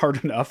life is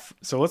hard enough,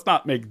 so let's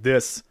not make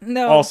this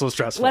No. also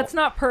stressful. Let's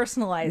not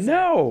personalize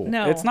No, it.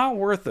 No. it's not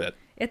worth it.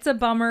 It's a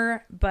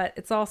bummer, but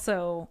it's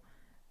also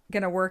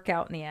going to work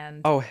out in the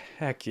end. Oh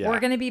heck yeah! We're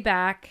going to be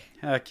back,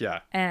 Heck yeah!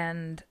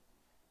 and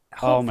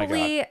Oh my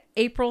hopefully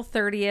April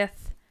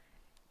 30th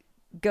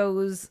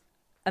goes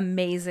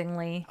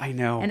amazingly. I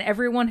know. And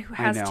everyone who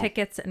has know.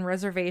 tickets and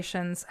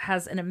reservations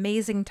has an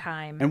amazing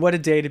time. And what a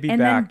day to be and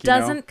back! then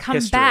doesn't come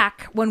History.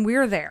 back when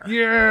we're there.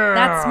 Yeah,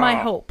 That's my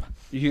hope.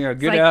 Yeah,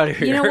 It's get like, out of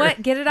here. You know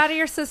what? Get it out of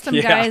your system,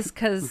 Yeah. guys,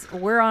 because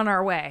we're on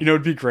our way.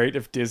 It'd be great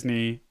if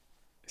Disney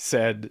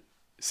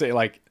say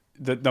like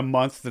the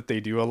month that they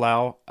do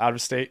allow out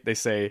of state, they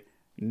say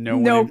no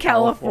one No in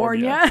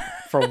California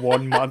for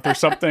 1 month or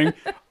something.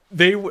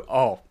 They would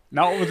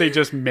not would they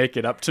just make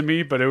it up to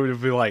me, but it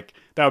would be like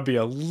that would be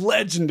a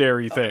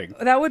legendary thing.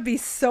 That would be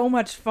so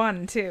much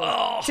fun, too.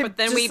 But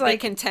then we'd be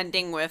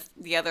contending with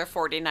the other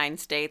 49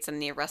 states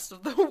and the rest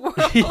of the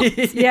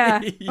world.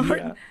 Yeah.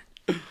 Yeah.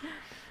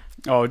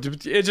 Oh,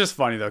 it's just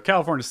funny though.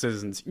 California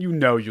citizens, you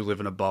live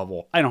in a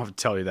bubble. I don't have to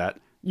tell you that.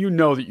 You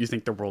know that you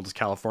think the world is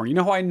California. You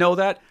know how I know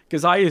that?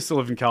 Because I used to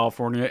live in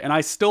California, and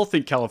I still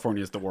think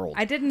California is the world.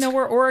 I didn't know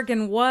where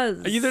Oregon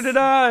was. Either did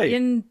I.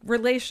 In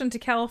relation to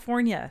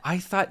California. I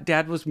thought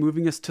Dad was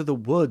moving us to the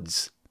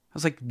woods. I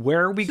was like,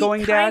 where are we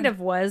going, He Dad? kind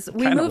of was.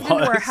 We Kinda moved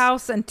into our was.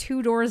 house, and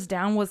 2 doors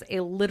down was a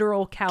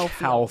literal cow field.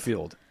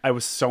 Cowfield. I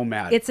was so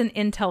mad. It's an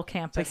Intel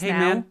campus like, hey now,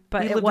 man,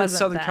 but we it lived wasn't in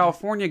Southern then.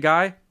 California,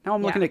 guy. Now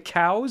I'm Yeah. looking at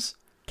cows.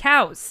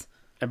 Cows.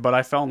 But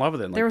I fell in love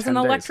with it in like There was 10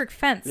 an days. electric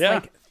fence, Yeah.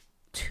 like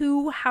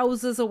 2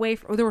 houses away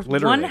from. There was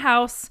Literally. one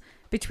house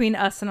between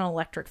us and an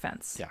electric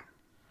fence. Yeah.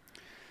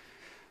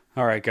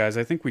 All right, guys.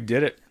 I think we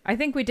did it. I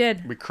think we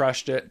did. We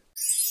crushed it.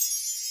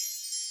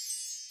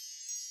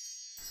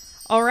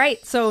 All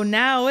right, so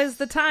now is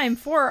the time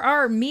for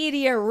our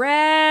media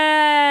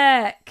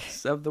rec.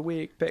 Of the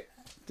week, pick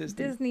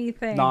Disney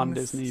things.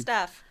 non-Disney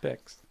Stuff.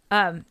 picks. Do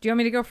you want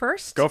me to go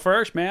first? Go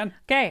first, man.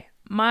 Okay,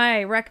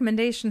 my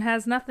recommendation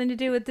has nothing to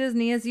do with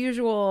Disney as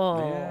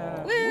usual.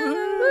 Yeah.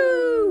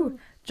 Woo!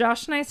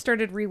 Josh and I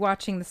started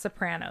rewatching The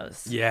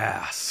Sopranos.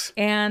 Yes.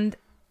 And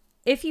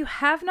if you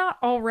have not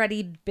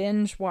already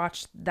binge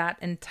watched that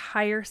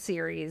entire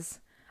series,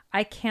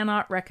 I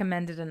cannot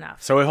recommend it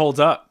enough. So it holds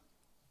up.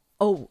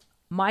 Oh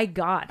my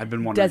God. I've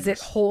been wondering Does it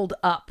this. hold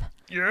up?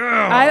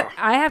 Yeah.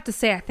 I have to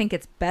say, I think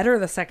it's better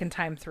the second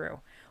time through.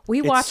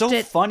 We watched so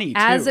it funny,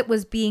 as too. it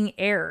was being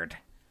aired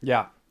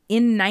Yeah.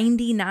 in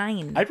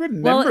 99. I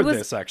remember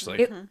this,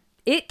 actually.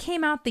 It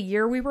came out the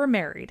year we were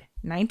married,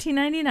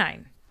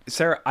 1999.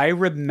 Sarah, I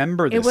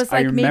remember this. It was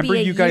like I remember maybe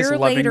a you guys year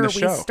loving later the we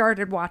show.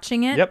 started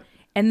watching it. Yep.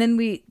 And then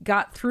we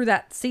got through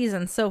that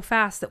season so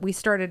fast that we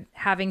started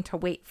having to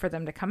wait for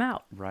them to come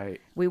out. Right.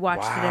 We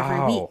watched it every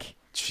Wow. week.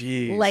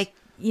 Jeez. Like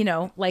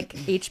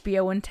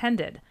HBO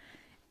intended.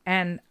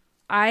 And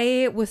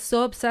I was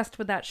so obsessed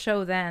with that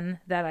show then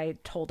that I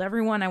told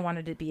everyone I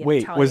wanted to be an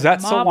Wait, Italian was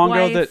that so mob long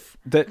ago wife.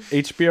 that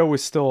HBO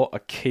was still a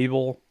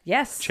cable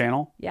Yes.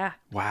 channel? Yeah.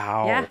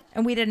 Wow. Yeah.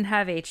 And we didn't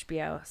have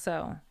HBO,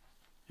 so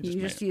you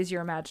just just use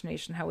your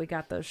imagination how we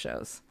got those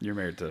shows. You're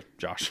married to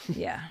Josh.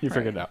 Yeah. You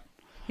figured it right. out.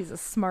 He's a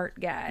smart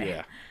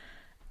guy.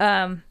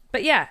 Yeah.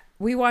 But yeah,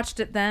 we watched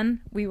it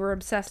then. We were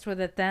obsessed with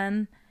it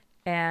then.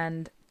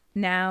 And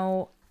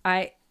now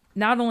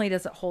not only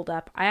does it hold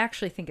up, I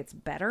actually think it's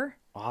better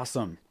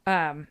Awesome.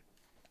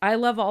 I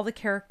love all the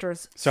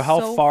characters. So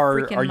how far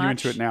freaking are you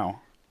much. into it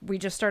now? We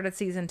just started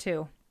season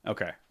 2.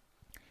 Okay.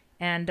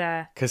 And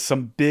Because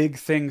some big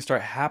things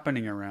start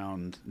happening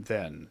around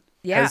then.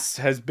 Yeah.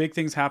 Has big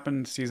things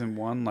happened season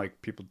 1,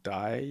 like people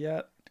die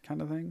yet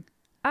kind of thing?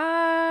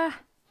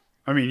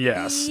 I mean,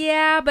 yes.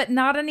 yeah, but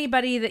not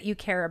anybody that you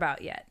care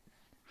about yet.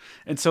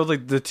 And so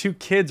like the 2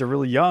 kids are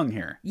really young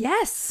here.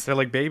 Yes. They're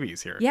like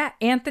babies here. Yeah,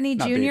 Anthony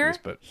Not Jr. babies,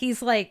 but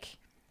he's like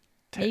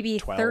maybe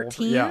 12?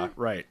 13. Yeah,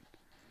 right.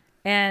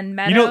 And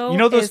Meadow You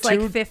know those is two?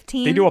 like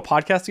 15. They do a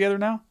podcast together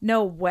now?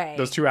 No way.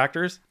 Those 2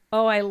 actors?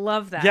 Oh, I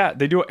love that. Yeah,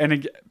 they do.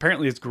 And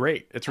apparently it's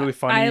great. It's really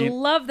funny. I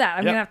love that. I'm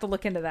Yep. going to have to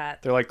look into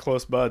that. They're like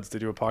close buds. They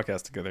do a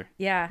podcast together.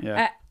 Yeah.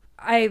 Yeah.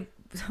 I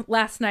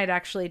last night,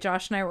 actually,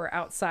 Josh and I were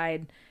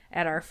outside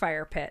at our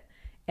fire pit,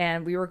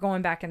 and we were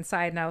going back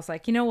inside, and I was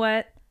like, you know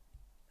what?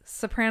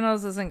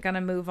 Sopranos isn't going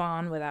to move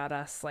on without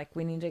us. Like,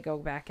 we need to go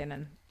back in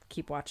and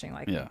keep watching.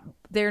 Like, Yeah.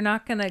 they're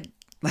not going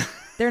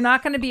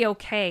to be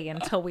okay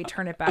until we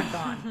turn it back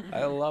on.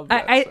 I love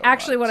that. I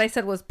actually, what I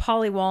said was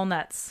Polly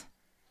Walnuts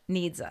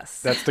needs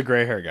us. That's the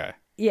gray hair guy.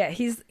 Yeah,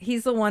 he's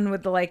the one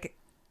with the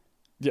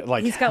Yeah,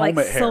 like he's got like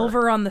helmet hair.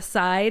 silver on the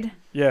side.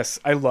 Yes,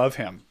 I love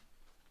him.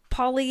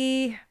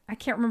 Polly, I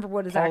can't remember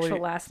what his actual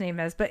last name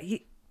is, but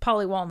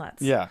Polly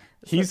Walnuts. Yeah,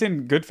 he's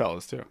in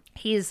Goodfellas too.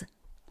 He's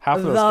Half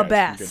of those the guys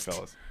best. From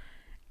Goodfellas.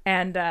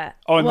 and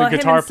Oh, and well, the him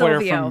guitar and player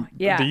Silvio. from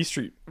Yeah. the E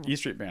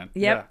Street Band.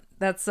 Yep, Yeah,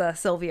 that's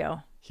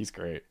Silvio. he's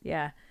great.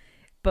 Yeah,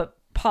 but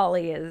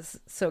Polly is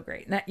so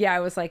great. Yeah, I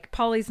was like,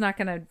 Polly's not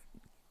gonna,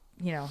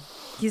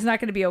 he's not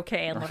gonna be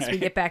okay unless we Right.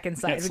 get back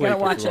inside. Can't We gotta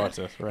sleep watch if we it. watch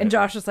this, right. And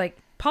Josh was like,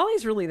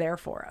 Polly's really there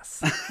for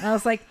us. And I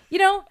was like,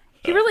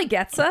 he really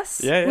gets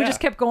us. Yeah, We yeah.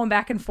 just kept going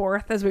back and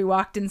forth as we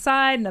walked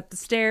inside and up the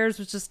stairs.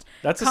 Was just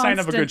That's a sign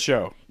of a good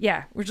show.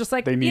 Yeah, we're just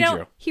like, They need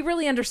you. he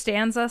really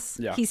understands us.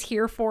 Yeah. He's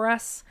here for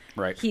us.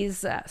 Right.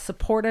 He's a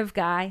supportive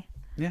guy.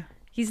 Yeah.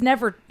 He's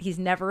never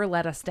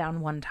let us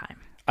down one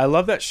time. I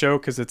love that show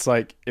because it's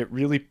like it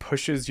really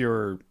pushes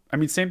your. I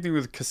mean, same thing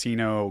with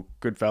Casino,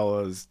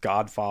 Goodfellas,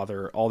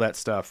 Godfather, all that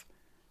stuff.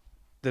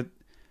 That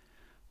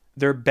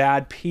they're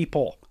bad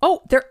people.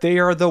 Oh, They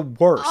are the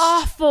worst.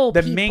 awful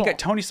The people. main guy,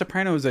 Tony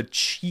Soprano, is a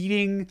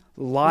cheating,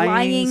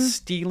 lying,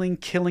 stealing,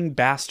 killing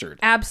bastard,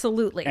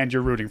 Absolutely. and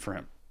you're rooting for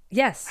him.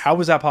 Yes. How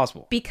was that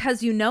possible?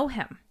 Because you know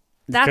him.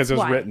 That's Because it was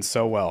why. written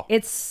so well.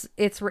 It's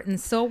written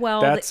so well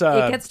That's,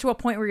 that it gets to a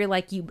point where you're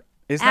like, you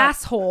Is that-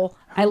 asshole,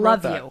 I Who wrote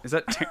love that? you. Is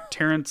that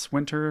Terrence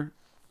Winter?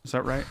 Is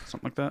that right?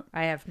 Something like that.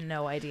 I have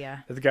no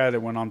idea. The guy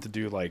that went on to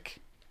do like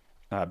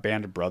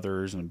Band of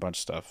Brothers and a bunch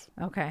of stuff,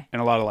 Okay.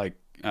 and a lot of like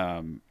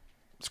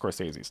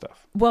Scorsese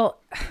stuff. Well,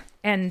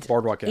 and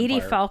Boardwalk Edie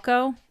Empire.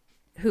 Falco,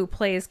 who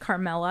plays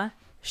Carmela,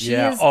 she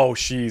Yeah. is. Oh,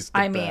 she's the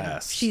I mean,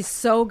 best. she's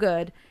so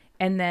good.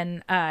 And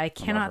then I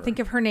cannot think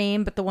of her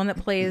name, but the one that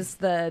plays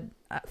the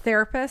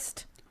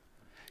therapist,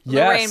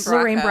 yes.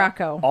 Lorraine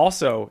Bracco.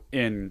 Also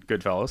in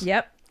Goodfellas.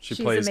 Yep, She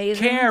she's plays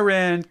amazing.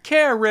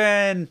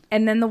 Karen.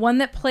 And then the one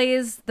that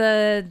plays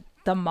the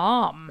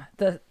mom,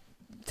 the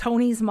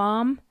Tony's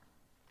mom,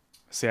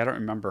 See, I don't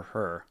remember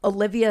her.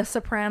 Olivia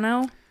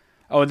Soprano,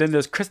 Oh, and then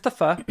there's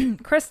Christopher.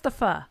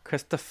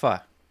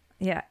 Christopher.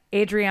 Yeah,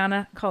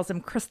 Adriana calls him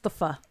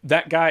Christopher.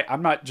 That guy,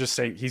 I'm not just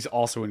saying, he's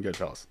also in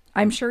Goodfellas.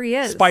 I'm sure he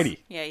is. Spidey.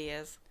 Yeah, he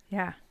is.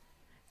 Yeah.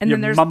 And You're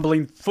then there's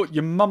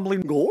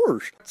mumbling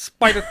gorge.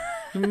 Spider,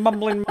 you're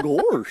mumbling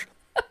gorge.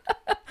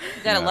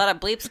 You got a lot of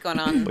bleeps going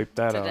on. Bleep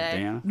that out, today.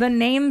 Dan. the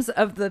names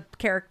of the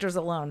characters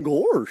alone.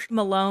 Gorge.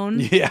 Malone.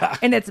 Yeah.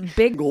 And it's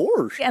big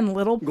Gorge. and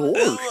little.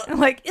 Gorge.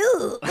 Like,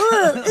 ew.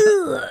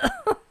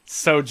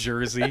 So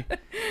Jersey.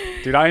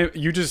 Dude,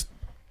 you just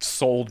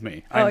sold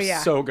me. I'm yeah.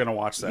 so going to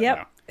watch that Yep.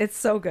 now. It's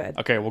so good.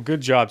 Okay, well,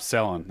 good job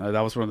selling. That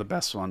was one of the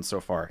best ones so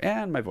far.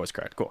 And my voice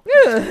cracked. Cool.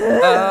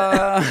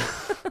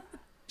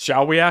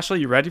 Shall we,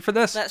 Ashley? You ready for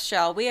this? That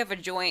shall. We have a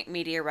joint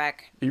media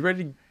rec. Are you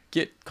ready to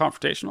get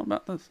confrontational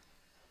about this?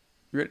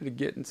 You ready to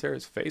get in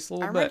Sarah's face a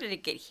little I'm bit? ready to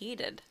get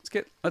heated.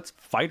 Let's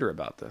fight her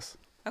about this.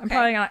 Okay. I'm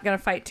probably not going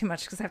to fight too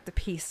much because I have to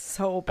pee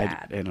so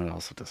bad. And it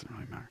also doesn't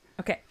really matter.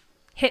 Okay.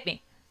 Hit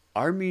me.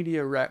 Our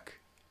media rec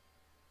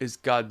is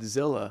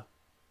Godzilla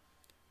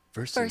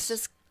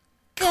versus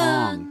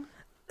Kong.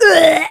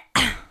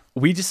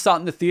 We just saw it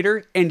in the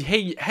theater, and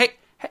hey,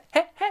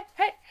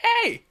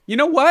 you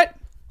know what?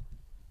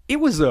 It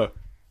was a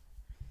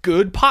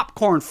good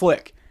popcorn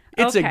flick.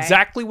 It's Okay.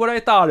 exactly what I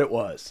thought it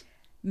was.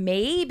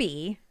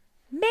 Maybe,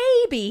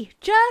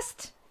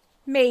 just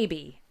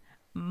maybe,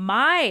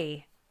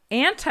 my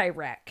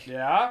anti-rec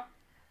Yeah?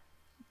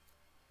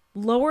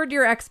 lowered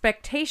your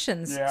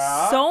expectations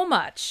Yeah. so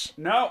much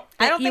No.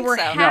 I that don't you think were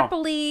so.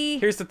 happily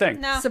Here's the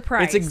thing. No.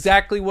 surprised. It's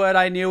exactly what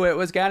I knew it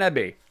was gonna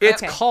be.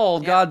 It's Okay.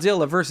 called Yeah.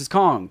 Godzilla versus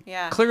Kong.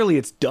 Yeah. Clearly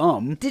it's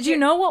dumb. Did you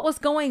know what was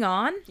going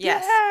on?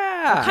 Yes.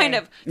 Yeah. Kind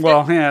of.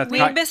 Well, yeah, We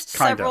missed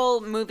kind of.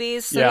 several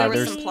movies, so Yeah, there were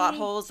there's- some plot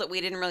holes that we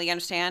didn't really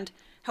understand.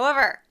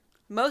 However,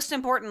 most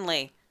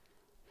importantly,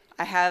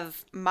 I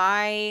have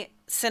my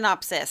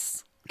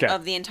synopsis Okay.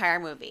 of the entire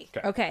movie.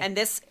 Okay. And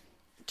this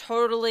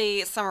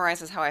totally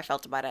summarizes how I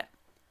felt about it.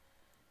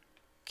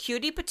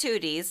 cutie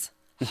patooties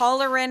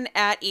hollering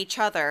at each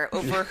other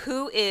over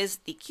who is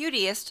the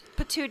cutest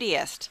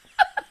patootiest.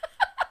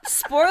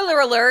 Spoiler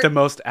alert. The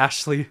most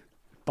Ashley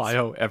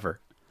bio ever.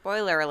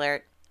 Spoiler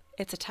alert.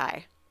 It's a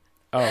tie.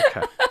 Oh,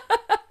 okay.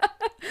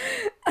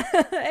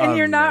 And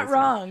you're not Amazing.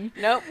 wrong.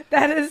 Nope.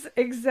 That is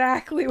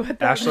exactly what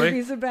that Ashley?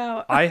 movie's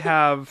about. I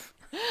have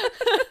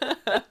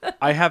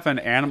an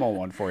animal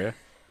one for you.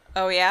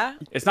 Oh, yeah?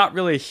 It's not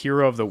really a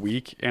hero of the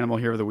week, animal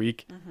hero of the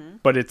week,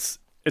 but it's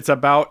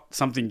about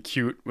something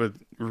cute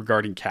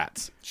regarding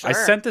cats. I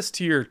Sure. sent this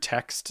to your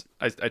text.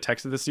 I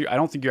texted this to you. I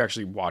don't think you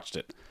actually watched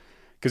it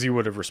because you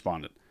would have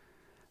responded.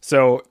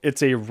 So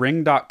it's a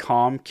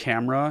Ring.com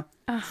camera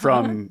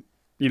from,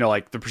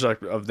 like the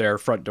perspective of their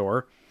front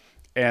door.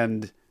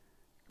 And,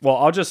 well,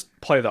 I'll just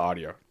play the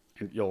audio.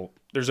 And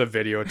there's a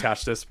video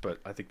attached to this, but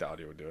I think the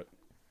audio would do it.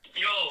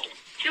 Yo,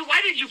 dude, why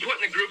did you put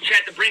in the group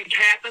chat to bring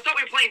cats? I thought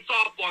we were playing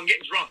softball and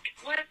getting drunk.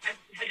 What?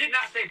 I did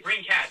not say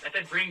bring cats. I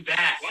said bring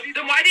bats.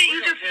 Then why didn't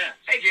you just...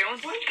 Hey, Jalen.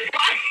 Why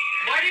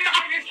didn't you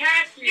bring your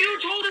cats?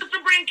 You told us to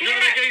bring cats. Doesn't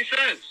make any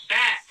sense.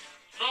 Bats.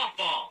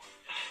 Softball.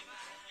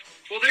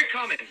 Well, they're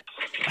coming.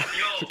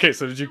 Yo. Okay,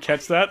 so did you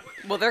catch that?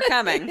 Well, they're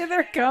coming. Yeah,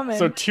 they're coming.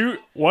 So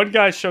one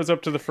guy shows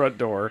up to the front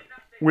door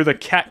with a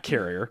cat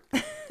carrier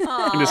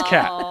and his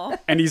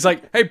cat. And he's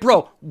like, hey,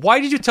 bro, why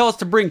did you tell us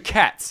to bring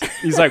cats?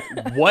 He's like,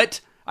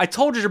 what? I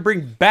told you to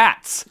bring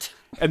bats.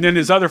 And then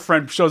his other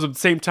friend shows up at the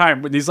same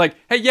time. And he's like,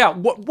 hey, yeah,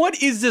 what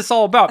is this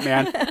all about,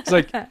 man? He's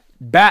like,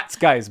 bats,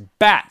 guys,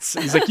 bats.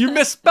 He's like, you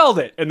misspelled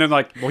it. And then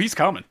well, he's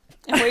coming.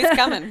 Well, he's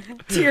coming.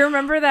 Do you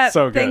remember that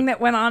So thing good. that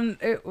went on?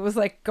 It was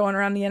like going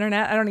around the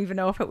internet. I don't even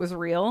know if it was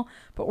real,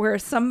 but where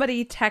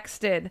somebody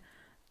texted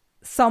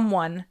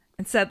someone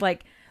and said,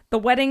 like, the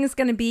wedding is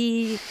going to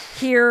be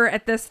here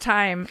at this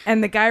time.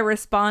 And the guy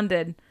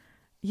responded,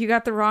 you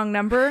got the wrong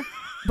number,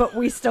 but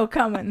we still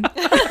coming.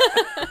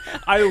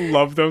 I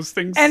love those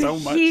things And so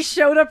much. he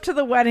showed up to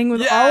the wedding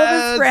with all of his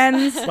Yes!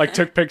 friends. Like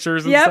took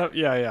pictures and Yep. stuff.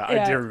 Yeah, I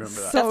Yeah, do remember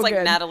that. so That's like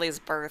good. Natalie's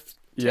birth.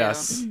 Too.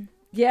 Yes.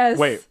 Yes.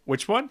 Wait,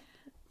 which one?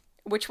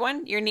 Which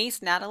one? Your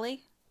niece,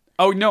 Natalie?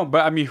 Oh, no,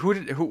 but I mean,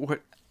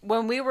 what?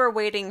 When we were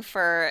waiting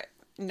for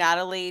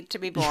Natalie to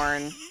be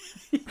born,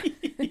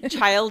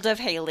 child of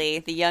Haley,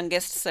 the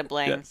youngest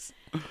sibling, Yes.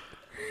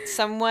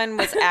 someone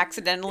was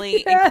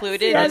accidentally Yes,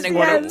 included yes, in a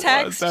yes. group was.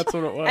 text. That's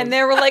what it was. And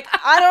they were like,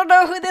 I don't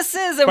know who this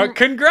is. And, But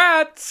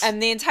congrats!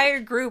 and the entire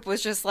group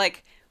was just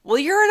like, well,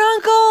 you're an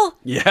uncle.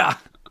 Yeah.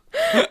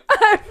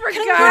 I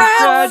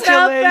forgot about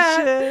that.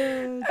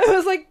 Congratulations. It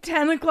was like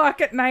 10 o'clock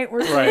at night.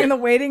 We're sitting Right. in the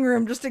waiting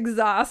room just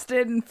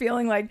exhausted and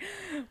feeling like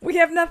we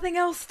have nothing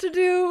else to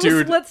do.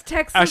 Dude, So let's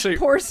text actually, this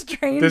poor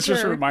stranger. This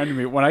just reminded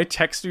me. When I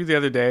texted you the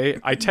other day,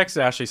 I texted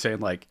Ashley saying,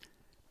 like,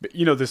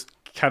 this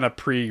kind of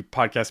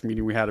pre-podcast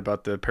meeting we had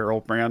about the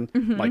apparel brand,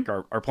 like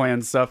our plans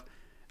and stuff.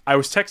 I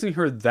was texting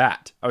her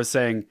that. I was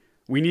saying,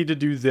 we need to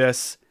do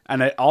this.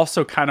 And I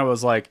also kind of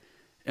was like,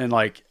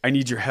 I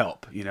need your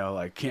help.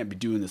 Like, can't be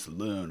doing this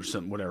alone or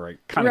something, whatever. I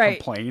kind of Right.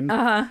 complained.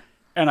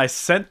 And I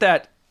sent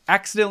that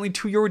accidentally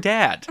to your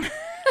dad.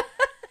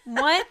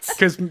 What?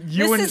 Because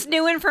This is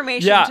new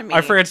information Yeah, to me.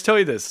 I forgot to tell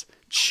you this.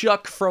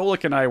 Chuck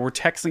Froelich and I were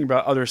texting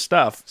about other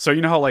stuff. So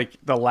you know how like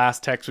the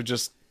last text would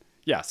just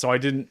so I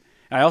didn't.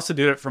 I also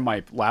did it from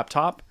my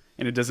laptop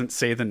and it doesn't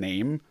say the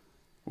name,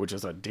 which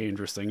is a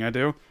dangerous thing I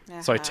do.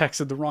 So I Uh-huh.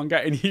 texted the wrong guy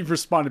and he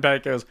responded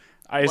back. Goes,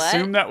 I What?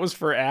 assume that was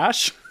for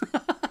Ash.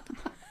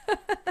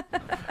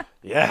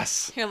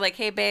 Yes. You're like,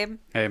 hey, babe.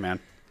 Hey man.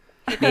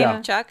 Hey, babe,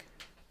 Yeah. Chuck.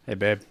 Hey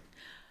babe.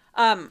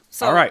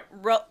 So, All right.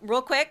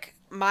 real quick,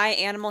 my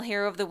animal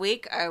hero of the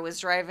week, I was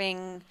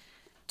driving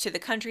to the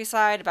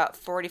countryside about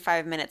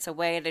 45 minutes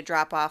away to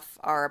drop off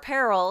our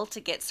apparel to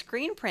get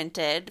screen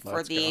printed for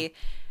Let's the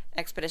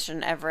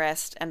Expedition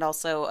Everest and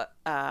also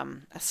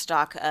a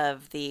stock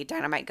of the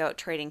Dynamite Goat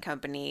Trading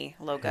Company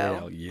logo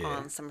Hell yeah.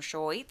 on some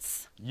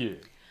shorts. Yeah.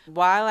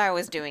 While I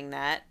was doing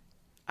that,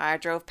 I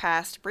drove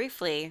past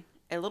briefly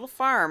a little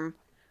farm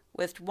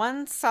with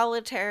one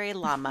solitary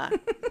llama.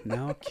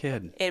 No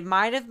kidding. It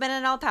might have been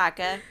an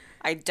alpaca.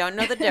 I don't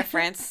know the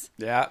difference.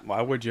 Yeah.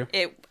 Why would you?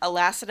 It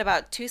lasted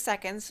about 2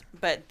 seconds,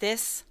 but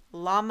this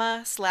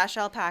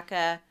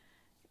llama/alpaca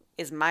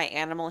is my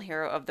animal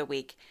hero of the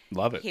week.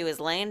 Love it. He was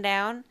laying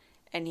down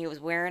and he was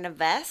wearing a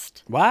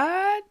vest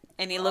What?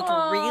 and he looked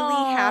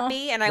really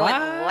happy and I went,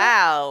 What?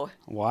 wow.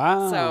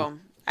 Wow. So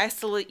I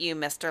salute you,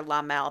 Mr.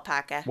 Llama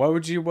Alpaca. What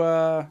would you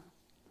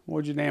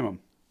name him?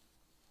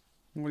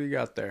 What do you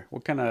got there?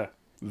 What kind of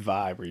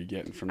vibe are you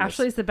getting from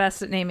Ashley's the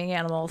best at naming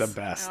animals. this? The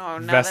best. Oh,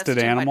 no, Vested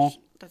that's too animal? much.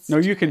 That's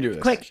No, too you can much do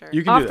this. Quick,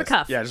 You can off do the this.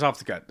 cuff. Yeah, just off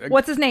the cut.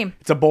 What's his name?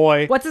 It's a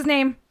boy. What's his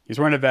name? He's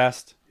wearing a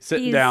vest.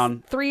 Sitting He's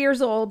down. 3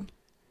 years old.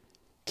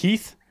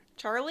 Keith?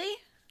 Charlie?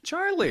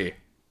 Charlie.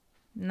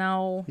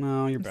 No.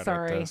 No, you're better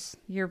Sorry. at this.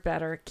 You're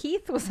better.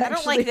 Keith was I actually...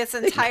 don't like this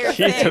entire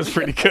Keith thing. was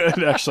pretty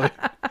good, actually.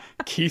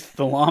 Keith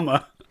the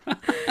llama.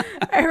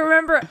 I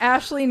remember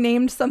Ashley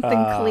named something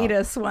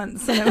Cletus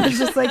once, and it was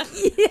just like,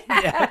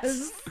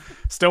 yes.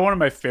 Still one of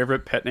my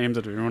favorite pet names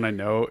of everyone I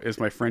know is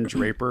my friend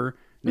Draper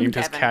named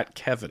his Kevin. cat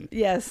Kevin.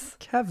 Yes.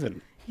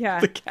 Kevin. Yeah.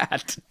 The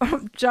cat.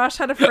 Josh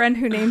had a friend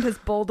who named his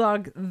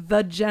bulldog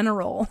the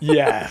General.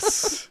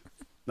 Yes.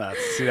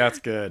 That's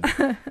good.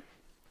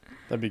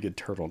 That'd be a good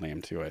turtle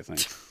name too, I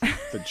think.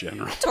 The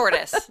General.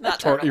 Tortoise, not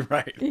turtle. You're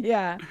right.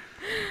 Yeah.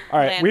 All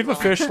right, we've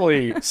Landfall.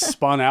 officially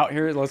spun out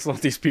here. Let's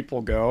let these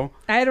people go.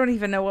 I don't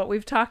even know what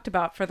we've talked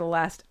about for the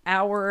last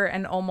hour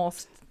and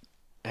almost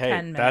Hey,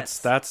 10 minutes.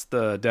 that's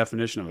the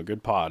definition of a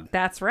good pod.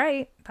 That's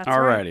right. That's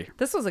Alrighty. right.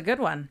 This was a good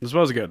one. This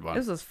was a good one.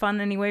 This was fun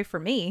anyway for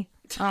me.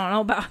 I don't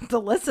know about the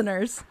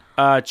listeners.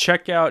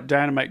 Check out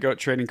Dynamite Goat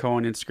Trading Co.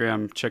 on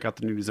Instagram. Check out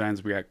the new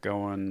designs we got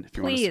going. If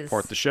you want to Please.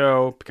 support the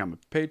show, become a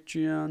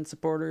Patreon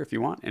supporter if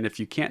you want. And if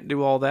you can't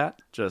do all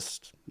that,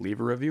 just leave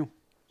a review.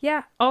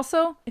 Yeah.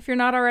 Also, if you're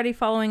not already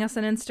following us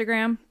on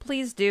Instagram,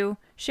 please do.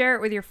 Share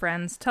it with your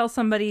friends. Tell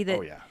somebody that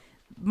Oh, yeah.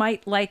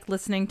 might like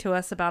listening to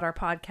us about our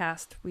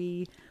podcast.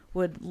 We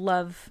would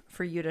love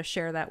for you to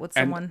share that with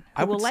And someone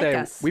I who would will like say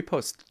us. we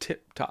post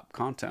tip-top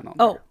content on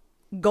Oh, there.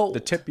 gold. The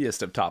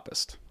tippiest of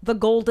toppest. The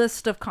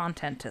goldest of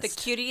contentest. The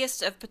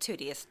cutest of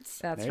patootiest.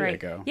 That's There you right.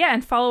 go. Yeah,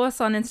 and follow us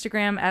on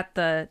Instagram at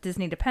the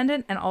Disney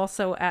Dependent and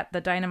also at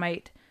the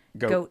Dynamite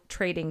Goat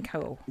Trading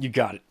Co. You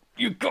got it.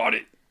 You got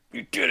it.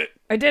 You did it.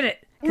 I did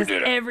it. Because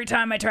did it. every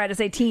time I try to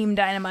say Team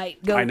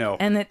Dynamite Goat, I know.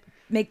 and it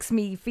makes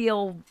me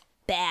feel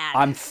bad.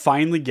 I'm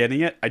finally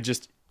getting it. I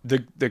just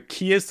the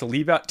key is to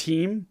leave out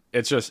team.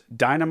 It's just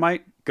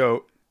Dynamite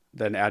Goat,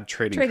 then add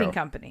Trading Co.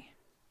 Company.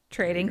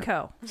 Trading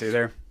Co. See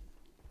there?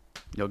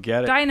 You'll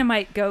get it.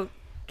 Dynamite Goat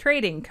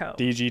Trading Co.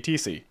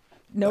 DGTC.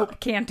 Nope,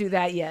 can't do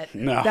that yet.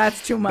 No.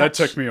 That's too much. That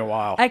took me a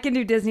while. I can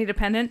do Disney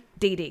Dependent,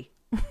 DD.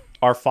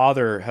 Our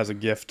father has a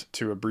gift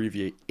to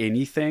abbreviate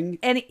anything.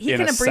 And he in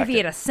can a abbreviate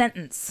second. a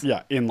sentence.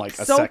 Yeah, in like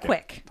a So second.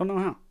 quick. Don't know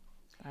how.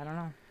 I don't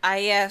know.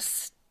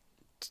 IST,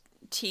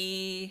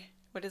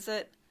 what is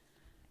it?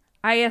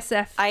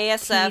 ISF.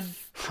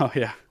 ISF Oh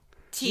yeah.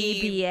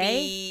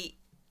 TB.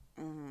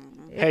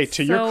 Hey, It's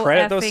to your so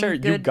credit though, effing Sarah, you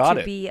good got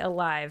to it. be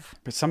alive.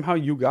 But somehow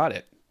you got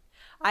it.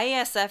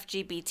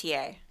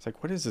 ISFGBTA. It's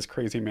like, what is this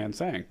crazy man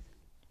saying?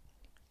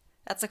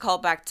 That's a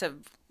callback to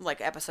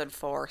like episode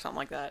 4 or something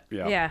like that.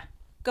 Yeah. Yeah.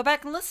 Go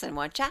back and listen,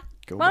 won't ya?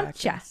 Go Won't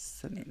back ya? and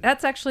listen.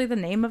 That's actually the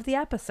name of the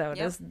episode,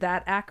 Yep. is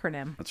that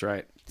acronym. That's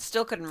right.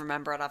 Still couldn't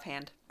remember it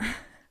offhand.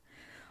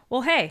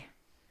 Well, hey,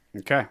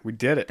 Okay, we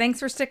did it. thanks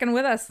for sticking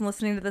with us and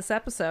listening to this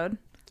episode,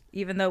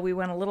 even though we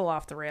went a little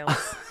off the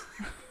rails.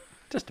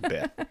 Just a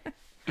bit.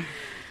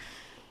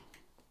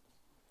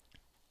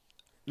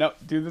 No,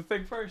 do the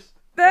thing first.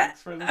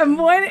 I'm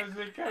pointing.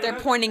 They're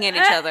pointing at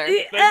each other.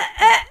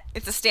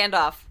 It's a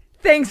standoff.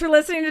 Thanks for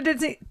listening to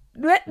Disney.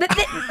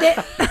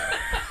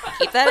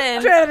 Keep that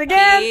in. Try it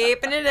again.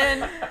 Keeping it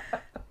in.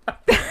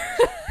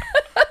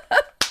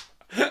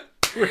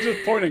 We're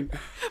just pointing.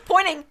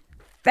 Pointing.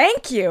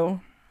 Thank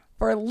you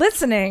for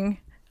listening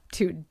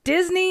to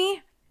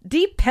Disney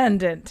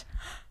Dependent.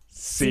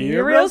 See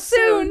you real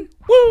soon.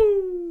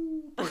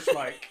 Woo! Push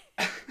Mike.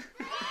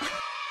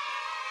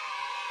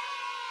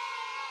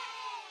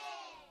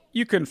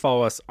 You can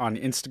follow us on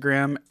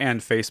Instagram and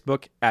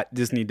Facebook at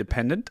Disney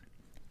Dependent.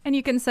 And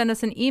you can send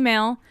us an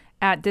email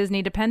at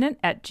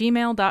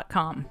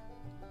disneydependent@gmail.com.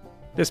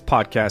 This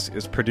podcast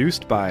is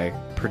produced by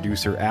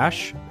producer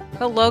Ash.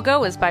 The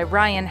logo is by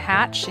Ryan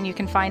Hatch, and you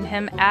can find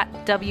him at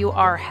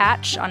WR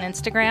Hatch on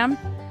Instagram.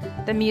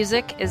 The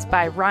music is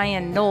by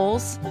Ryan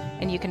Knowles,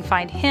 and you can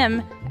find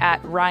him at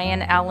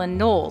Ryan Allen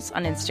Knowles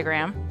on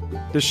Instagram.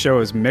 This show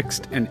is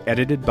mixed and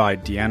edited by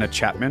Deanna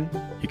Chapman.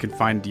 You can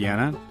find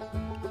Deanna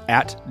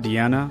at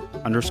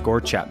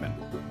Deanna_Chapman.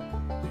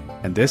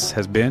 And this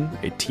has been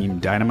a Team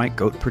Dynamite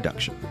Goat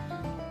production.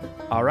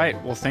 All right.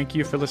 Well, thank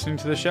you for listening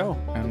to the show,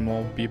 and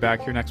we'll be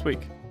back here next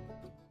week.